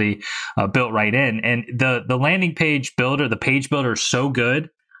functionality built right in. And the landing page builder, the page builder is so good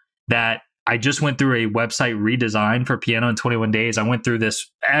that I just went through a website redesign for Piano in 21 days. I went through this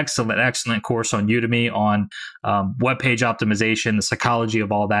excellent course on Udemy on web page optimization, the psychology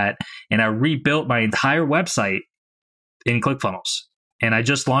of all that. And I rebuilt my entire website in ClickFunnels. And I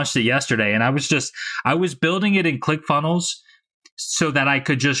just launched it yesterday. And I was building it in ClickFunnels so that I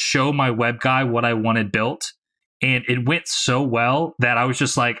could just show my web guy what I wanted built. And it went so well that I was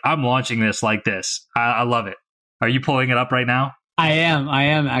just like, I'm launching this like this. I love it. Are you pulling it up right now? I am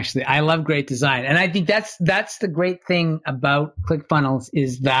actually. I love great design. And I think that's the great thing about ClickFunnels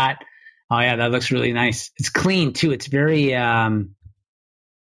is that, oh yeah, that looks really nice. It's clean too. It's very, I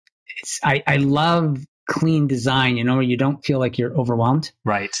love clean design, where you don't feel like you're overwhelmed.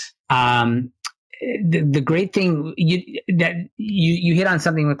 Right. The great thing that you hit on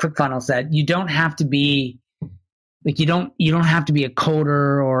something with ClickFunnels that you don't have to be like, you don't have to be a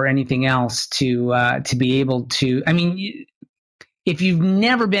coder or anything else to be able to, if you've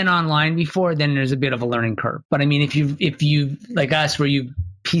never been online before, then there's a bit of a learning curve. But if you like us, where you've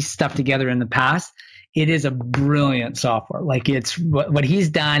pieced stuff together in the past, it is a brilliant software. Like it's what he's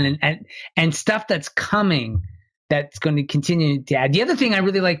done and stuff that's coming that's going to continue to add. The other thing I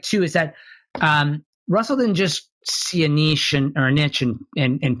really like too is that Russell didn't just see a niche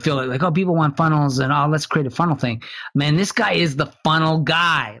and fill it like, oh, people want funnels and let's create a funnel thing. Man, this guy is the funnel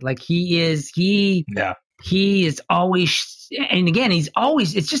guy. Like he is always, and again, it's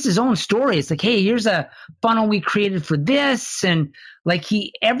just his own story. It's like, hey, here's a funnel we created for this. And like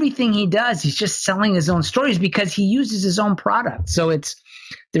everything he does, he's just selling his own stories because he uses his own product. So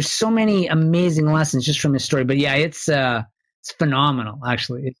there's so many amazing lessons just from his story. But yeah, it's phenomenal,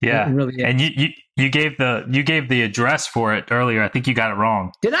 actually. It really is. And you gave the address for it earlier. I think you got it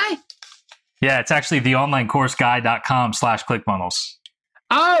wrong. Did I? Yeah, it's actually theonlinecourseguy.com/ClickFunnels.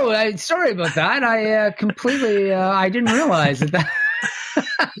 Oh, sorry about that. I completely, I didn't realize that.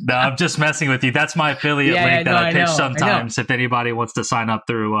 No, I'm just messing with you. That's my affiliate link that I pitch sometimes. If anybody wants to sign up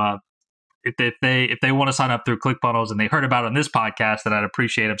through, if they want to sign up through ClickFunnels and they heard about it on this podcast, then I'd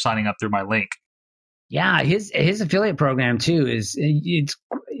appreciate them signing up through my link. Yeah, his affiliate program too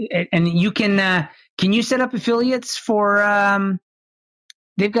and you can you set up affiliates for?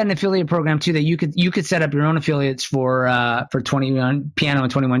 They've got an affiliate program too that you could set up your own affiliates for 21 Piano in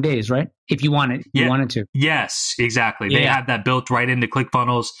 21 days, right? If you wanted, you wanted to. Yes, exactly. They have that built right into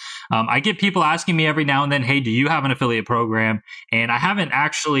ClickFunnels. I get people asking me every now and then, hey, do you have an affiliate program? And I haven't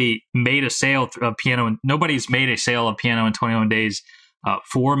actually made a sale of Piano. Nobody's made a sale of Piano in 21 days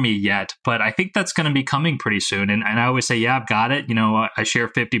for me yet, but I think that's going to be coming pretty soon. And I always say, yeah, I've got it. I share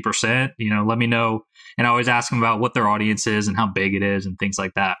 50%, let me know. And I always ask them about what their audience is and how big it is and things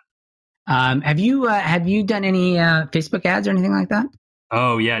like that. Have you done any Facebook ads or anything like that?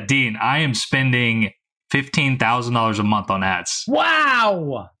 Oh yeah, Dean, I am spending $15,000 a month on ads.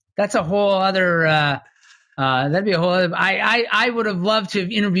 Wow. That's a whole other, that'd be a whole other, I would have loved to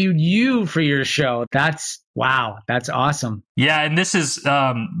have interviewed you for your show. Wow. That's awesome. Yeah. And this is,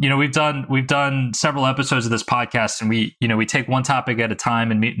 we've done several episodes of this podcast and we take one topic at a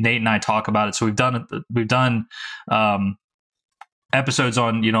time and Nate and I talk about it. So we've done episodes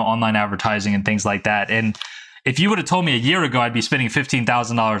on, online advertising and things like that. And if you would have told me a year ago I'd be spending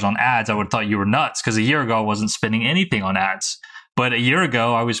 $15,000 on ads, I would have thought you were nuts because a year ago I wasn't spending anything on ads. But a year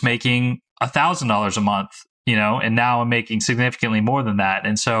ago I was making $1,000 a month, and now I'm making significantly more than that.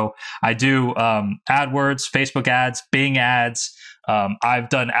 And so I do AdWords, Facebook ads, Bing ads. I've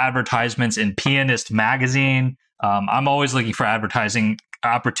done advertisements in Pianist magazine. I'm always looking for advertising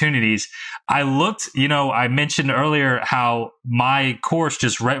opportunities. I looked, I mentioned earlier how my course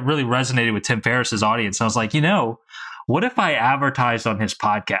just really resonated with Tim Ferriss's audience. I was like, what if I advertised on his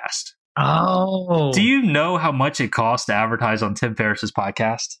podcast? Oh, do you know how much it costs to advertise on Tim Ferriss's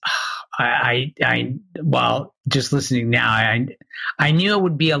podcast? Well, just listening now, I knew it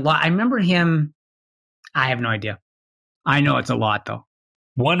would be a lot. I remember him I have no idea. I know it's a lot though.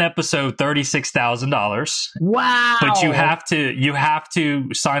 One episode, $36,000. Wow. But you have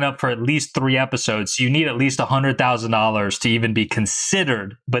to sign up for at least 3 episodes. So you need at least $100,000 to even be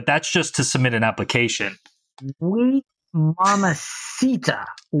considered. But that's just to submit an application. Sweet mamacita.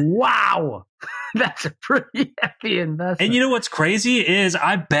 Wow. That's a pretty heavy investment. And you know what's crazy is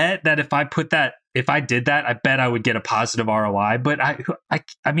I bet that if I did that, I bet I would get a positive ROI. But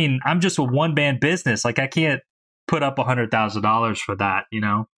I mean, I'm just a one-man business. Like I can't put up $100,000 for that, you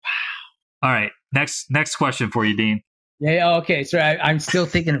know? Wow. All right. Next question for you, Dean. Yeah. Okay. So I'm still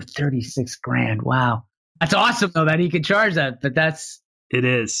thinking of 36 grand. Wow. That's awesome though that he could charge that, but it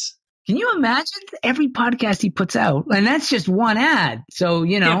is. Can you imagine every podcast he puts out? And that's just one ad. So,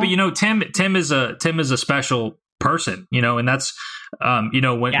 you know. Yeah, but you know, Tim is a special person, you know, and that's you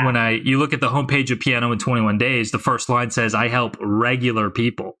know, when you look at the homepage of Piano in 21 Days, the first line says, I help regular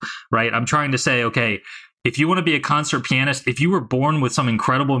people, right? I'm trying to say, okay, if you want to be a concert pianist, if you were born with some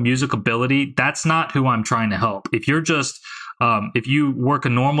incredible music ability, that's not who I'm trying to help. If you're just, if you work a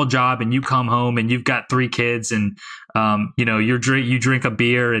normal job and you come home and you've got 3 kids and, you know, you drink a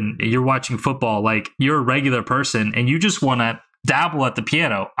beer and you're watching football, like you're a regular person and you just want to dabble at the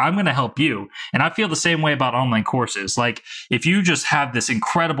piano, I'm going to help you. And I feel the same way about online courses. Like if you just have this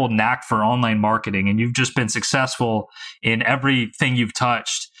incredible knack for online marketing and you've just been successful in everything you've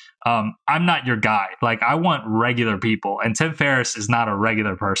touched, I'm not your guy. Like I want regular people, and Tim Ferriss is not a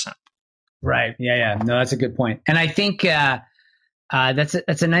regular person. Right. Yeah. No, that's a good point. And I think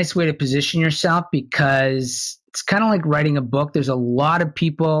that's a nice way to position yourself, because it's kind of like writing a book. There's a lot of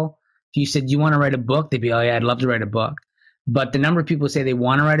people. If you said you want to write a book, they'd be, oh yeah, I'd love to write a book. But the number of people who say they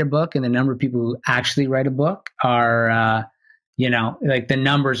want to write a book and the number of people who actually write a book are, you know, like the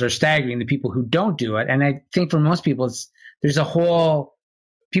numbers are staggering. The people who don't do it, and I think for most people, there's a whole.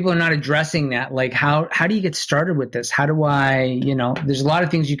 People are not addressing that. Like, how do you get started with this? How do I, you know, there's a lot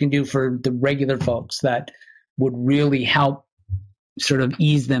of things you can do for the regular folks that would really help sort of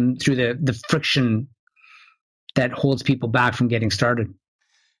ease them through the friction that holds people back from getting started.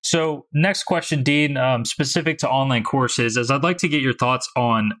 So next question, Dean, specific to online courses, is I'd like to get your thoughts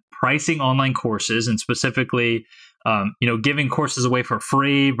on pricing online courses, and specifically, you know, giving courses away for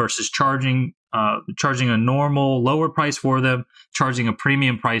free versus charging a normal lower price for them, charging a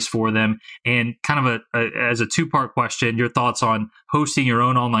premium price for them, and kind of as a 2-part question, your thoughts on hosting your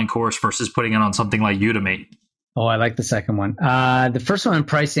own online course versus putting it on something like Udemy. Oh, I like the second one. The first one in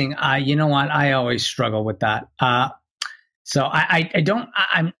pricing, you know what? I always struggle with that. So I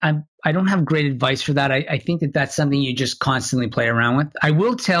don't have great advice for that. I think that's something you just constantly play around with. I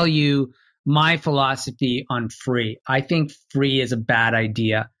will tell you my philosophy on free. I think free is a bad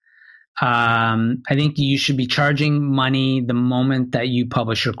idea. I think you should be charging money the moment that you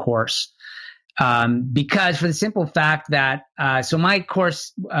publish your course. Because for the simple fact that, so my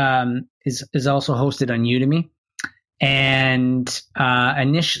course, is also hosted on Udemy, and,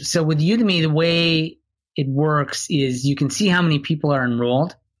 so with Udemy, the way it works is you can see how many people are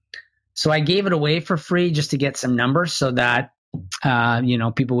enrolled. So I gave it away for free just to get some numbers so that, you know,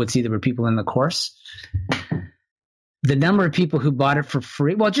 people would see there were people in the course. The number of people who bought it for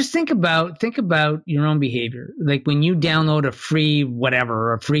free. Well, just think about your own behavior. Like when you download a free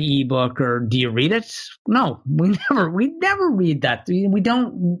whatever, a free ebook, or do you read it? No, we never read that. We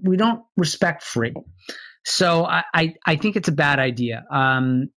don't respect free. So I think it's a bad idea.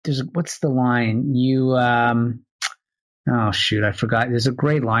 What's the line? Oh shoot, I forgot. There's a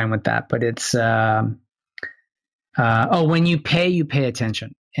great line with that, but it's when you pay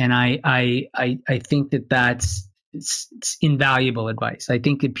attention. And I think that's it's invaluable advice. I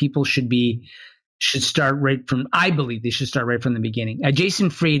think that people should start right from. I believe they should start right from the beginning.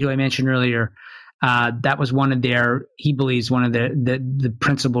 Jason Fried, who I mentioned earlier, that was he believes one of the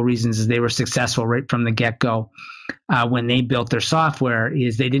principal reasons is they were successful right from the get-go when they built their software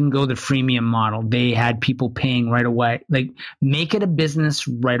is they didn't go the freemium model. They had people paying right away. Like, make it a business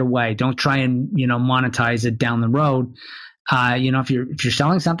right away. Don't try and, you know, monetize it down the road. You know, if you're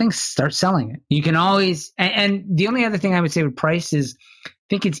selling something, start selling it. You can always, and the only other thing I would say with price is I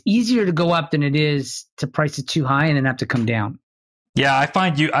think it's easier to go up than it is to price it too high and then have to come down. Yeah, I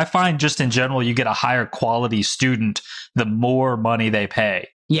find just in general, you get a higher quality student the more money they pay.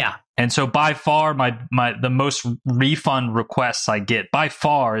 Yeah. And so by far the most refund requests I get by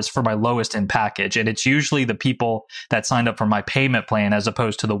far is for my lowest end package. And it's usually the people that signed up for my payment plan as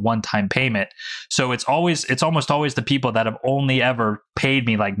opposed to the one-time payment. So it's almost always the people that have only ever paid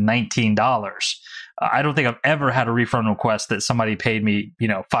me like $19. I don't think I've ever had a refund request that somebody paid me, you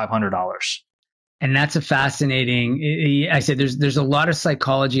know, $500. And that's a fascinating, I said there's a lot of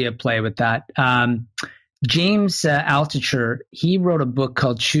psychology at play with that. James Altucher, he wrote a book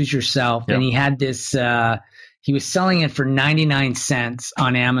called Choose Yourself, and he had this. He was selling it for 99 cents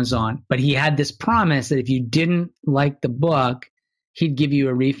on Amazon, but he had this promise that if you didn't like the book, he'd give you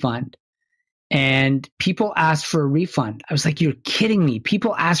a refund. And people asked for a refund. I was like, you're kidding me.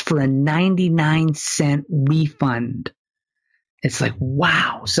 People asked for a 99-cent refund. It's like,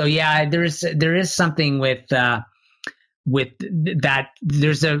 wow. So yeah, there is something with that.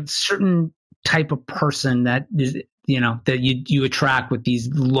 There's a certain type of person that is, that you attract with these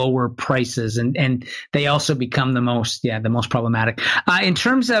lower prices, and they also become the most problematic. In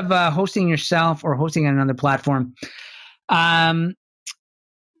terms of hosting yourself or hosting on another platform,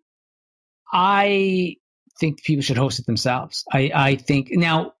 I think people should host it themselves. I think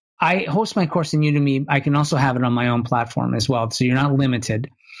now I host my course in Udemy. I can also have it on my own platform as well, so you're not limited.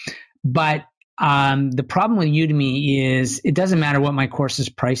 But the problem with Udemy is it doesn't matter what my course is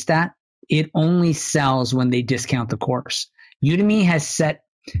priced at. It only sells when they discount the course. Udemy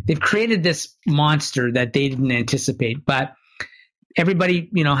they've created this monster that they didn't anticipate, but everybody,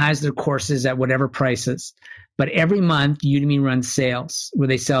 has their courses at whatever prices. But every month, Udemy runs sales where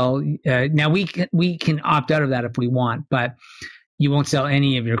they sell. Now we can opt out of that if we want, but you won't sell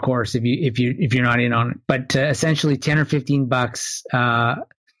any of your course if you're not in on it. But essentially, $10 or $15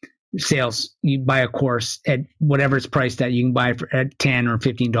 sales. You buy a course at whatever it's priced at. You can buy it at $10 or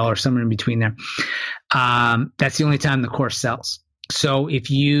 $15, somewhere in between there. That's the only time the course sells. So if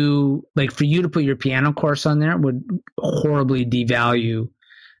for you to put your piano course on there would horribly devalue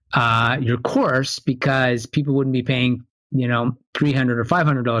your course, because people wouldn't be paying, $300 or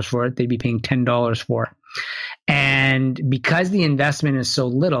 $500 for it. They'd be paying $10 for it. And because the investment is so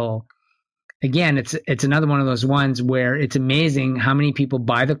little, again, it's another one of those ones where it's amazing how many people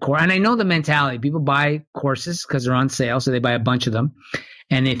buy the course. And I know the mentality. People buy courses because they're on sale, so they buy a bunch of them,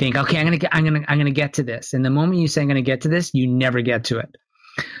 and they think, okay, I'm gonna get to this. And the moment you say I'm gonna get to this, you never get to it.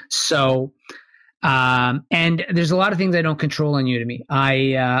 So, and there's a lot of things I don't control on Udemy.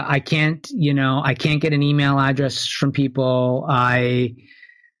 I can't get an email address from people.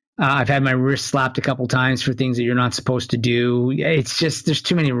 I've had my wrist slapped a couple times for things that you're not supposed to do. It's just, there's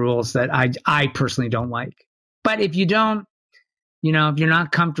too many rules that I personally don't like. But if you don't, if you're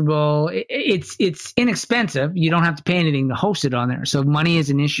not comfortable, it's inexpensive. You don't have to pay anything to host it on there. So if money is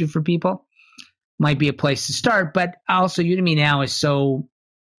an issue for people, might be a place to start. But also Udemy now is so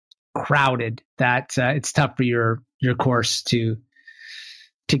crowded that it's tough for your course to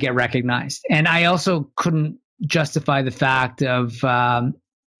get recognized. And I also couldn't justify the fact of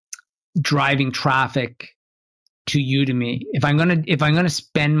driving traffic to Udemy. If I'm gonna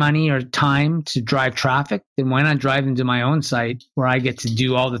spend money or time to drive traffic, then why not drive them to my own site where I get to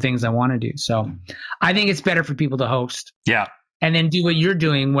do all the things I want to do? So I think it's better for people to host. Yeah. And then do what you're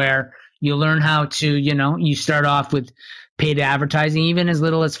doing, where you learn how to, you start off with paid advertising, even as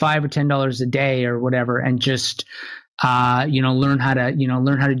little as $5 or $10 a day or whatever, and just learn how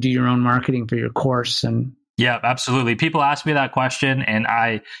to do your own marketing for your course. And yeah, absolutely. People ask me that question, and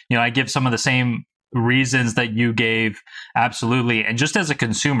I give some of the same reasons that you gave. Absolutely. And just as a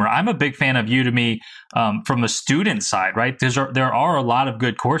consumer, I'm a big fan of Udemy from a student side, right? There are a lot of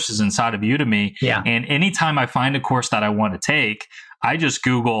good courses inside of Udemy. Yeah. And anytime I find a course that I want to take, I just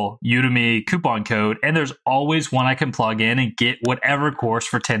Google Udemy coupon code, and there's always one I can plug in and get whatever course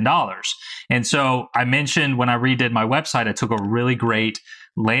for $10. And so I mentioned when I redid my website, I took a really great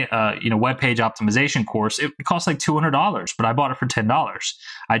web page optimization course. It cost like $200, but I bought it for $10.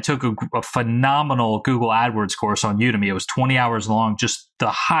 I took a phenomenal Google AdWords course on Udemy. It was 20 hours long, just the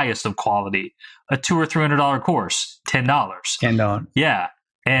highest of quality. A $200 or $300 course, $10. $10. Yeah.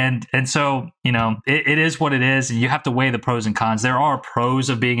 And so, it is what it is. And you have to weigh the pros and cons. There are pros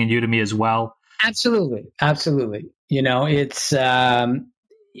of being in Udemy as well. Absolutely. It's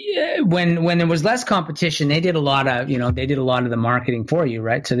when there was less competition, they did a lot of the marketing for you,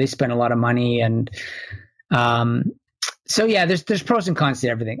 right? So they spent a lot of money, and so yeah, there's pros and cons to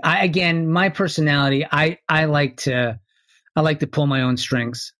everything. My personality, I like to pull my own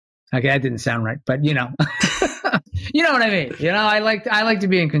strings. Okay, that didn't sound right, but you know what I mean. I like to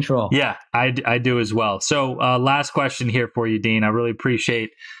be in control. Yeah, I do as well. So last question here for you, Dean. I really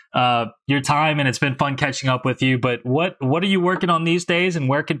appreciate your time, and it's been fun catching up with you. But what are you working on these days, and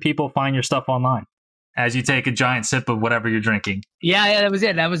where can people find your stuff online as you take a giant sip of whatever you're drinking? Yeah, that was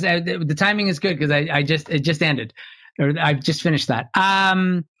it. The timing is good because it just ended, or I've just finished that.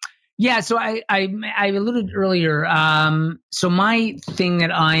 Yeah, so I alluded earlier. So my thing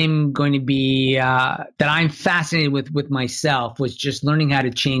that I'm going to be that I'm fascinated with myself was just learning how to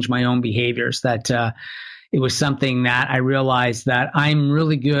change my own behaviors. That it was something that I realized that I'm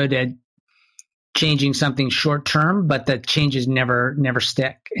really good at changing something short term, but the changes never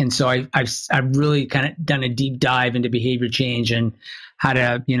stick. And so I've really kind of done a deep dive into behavior change and how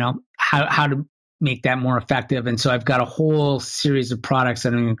to, how to make that more effective. And so I've got a whole series of products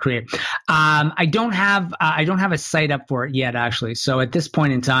that I'm going to create. I don't have a site up for it yet, actually. So at this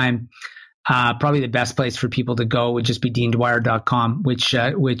point in time, probably the best place for people to go would just be deandwyer.com, which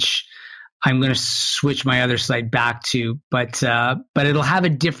I'm going to switch my other site back to, but it'll have a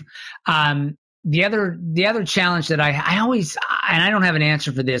different, the other challenge that I always, and I don't have an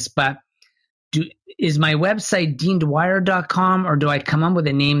answer for this, but is my website deandwyer.com, or do I come up with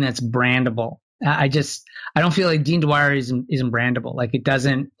a name that's brandable? I don't feel like Dean Dwyer isn't brandable. Like, it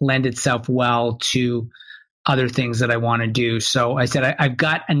doesn't lend itself well to other things that I want to do. So I said, I've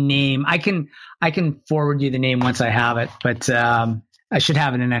got a name. I can forward you the name once I have it, but I should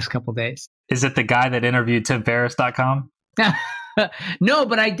have it in the next couple of days. Is it the guy that interviewed TimFerriss.com? No,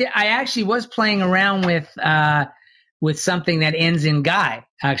 but I actually was playing around with something that ends in guy.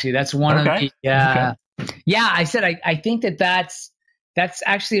 Actually, that's one of the, yeah, I said, I think that's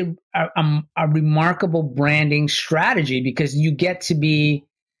actually a remarkable branding strategy, because you get to be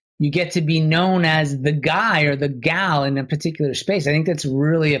known as the guy or the gal in a particular space. I think that's a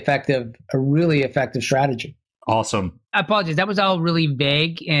really effective strategy. Awesome. I apologize. That was all really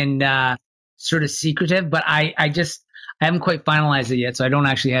vague and sort of secretive, but I haven't quite finalized it yet, so I don't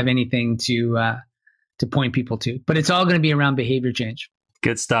actually have anything to point people to. But it's all going to be around behavior change.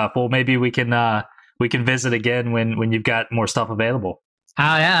 Good stuff. Well, maybe we can visit again when you've got more stuff available.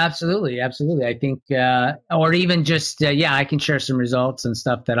 Yeah, absolutely. I think, or even just, I can share some results and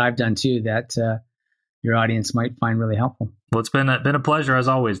stuff that I've done too that your audience might find really helpful. Well, it's been a pleasure as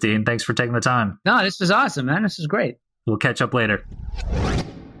always, Dean. Thanks for taking the time. No, this was awesome, man. This was great. We'll catch up later.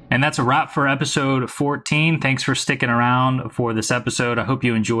 And that's a wrap for episode 14. Thanks for sticking around for this episode. I hope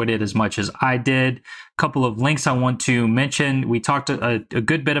you enjoyed it as much as I did. A couple of links I want to mention. We talked a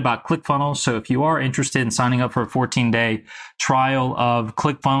good bit about ClickFunnels. So if you are interested in signing up for a 14-day trial of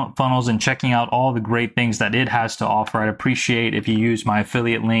ClickFunnels and checking out all the great things that it has to offer, I'd appreciate if you use my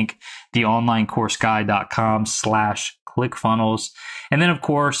affiliate link, theonlinecourseguy.com/ClickFunnels. And then, of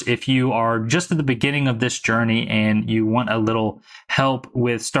course, if you are just at the beginning of this journey and you want a little help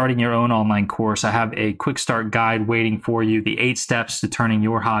with starting your own online course, I have a quick start guide waiting for you, the 8 steps to turning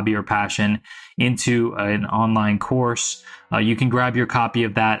your hobby or passion into an online course. You can grab your copy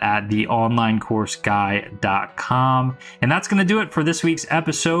of that at theonlinecourseguy.com. And that's going to do it for this week's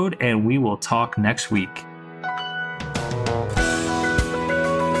episode, and we will talk next week.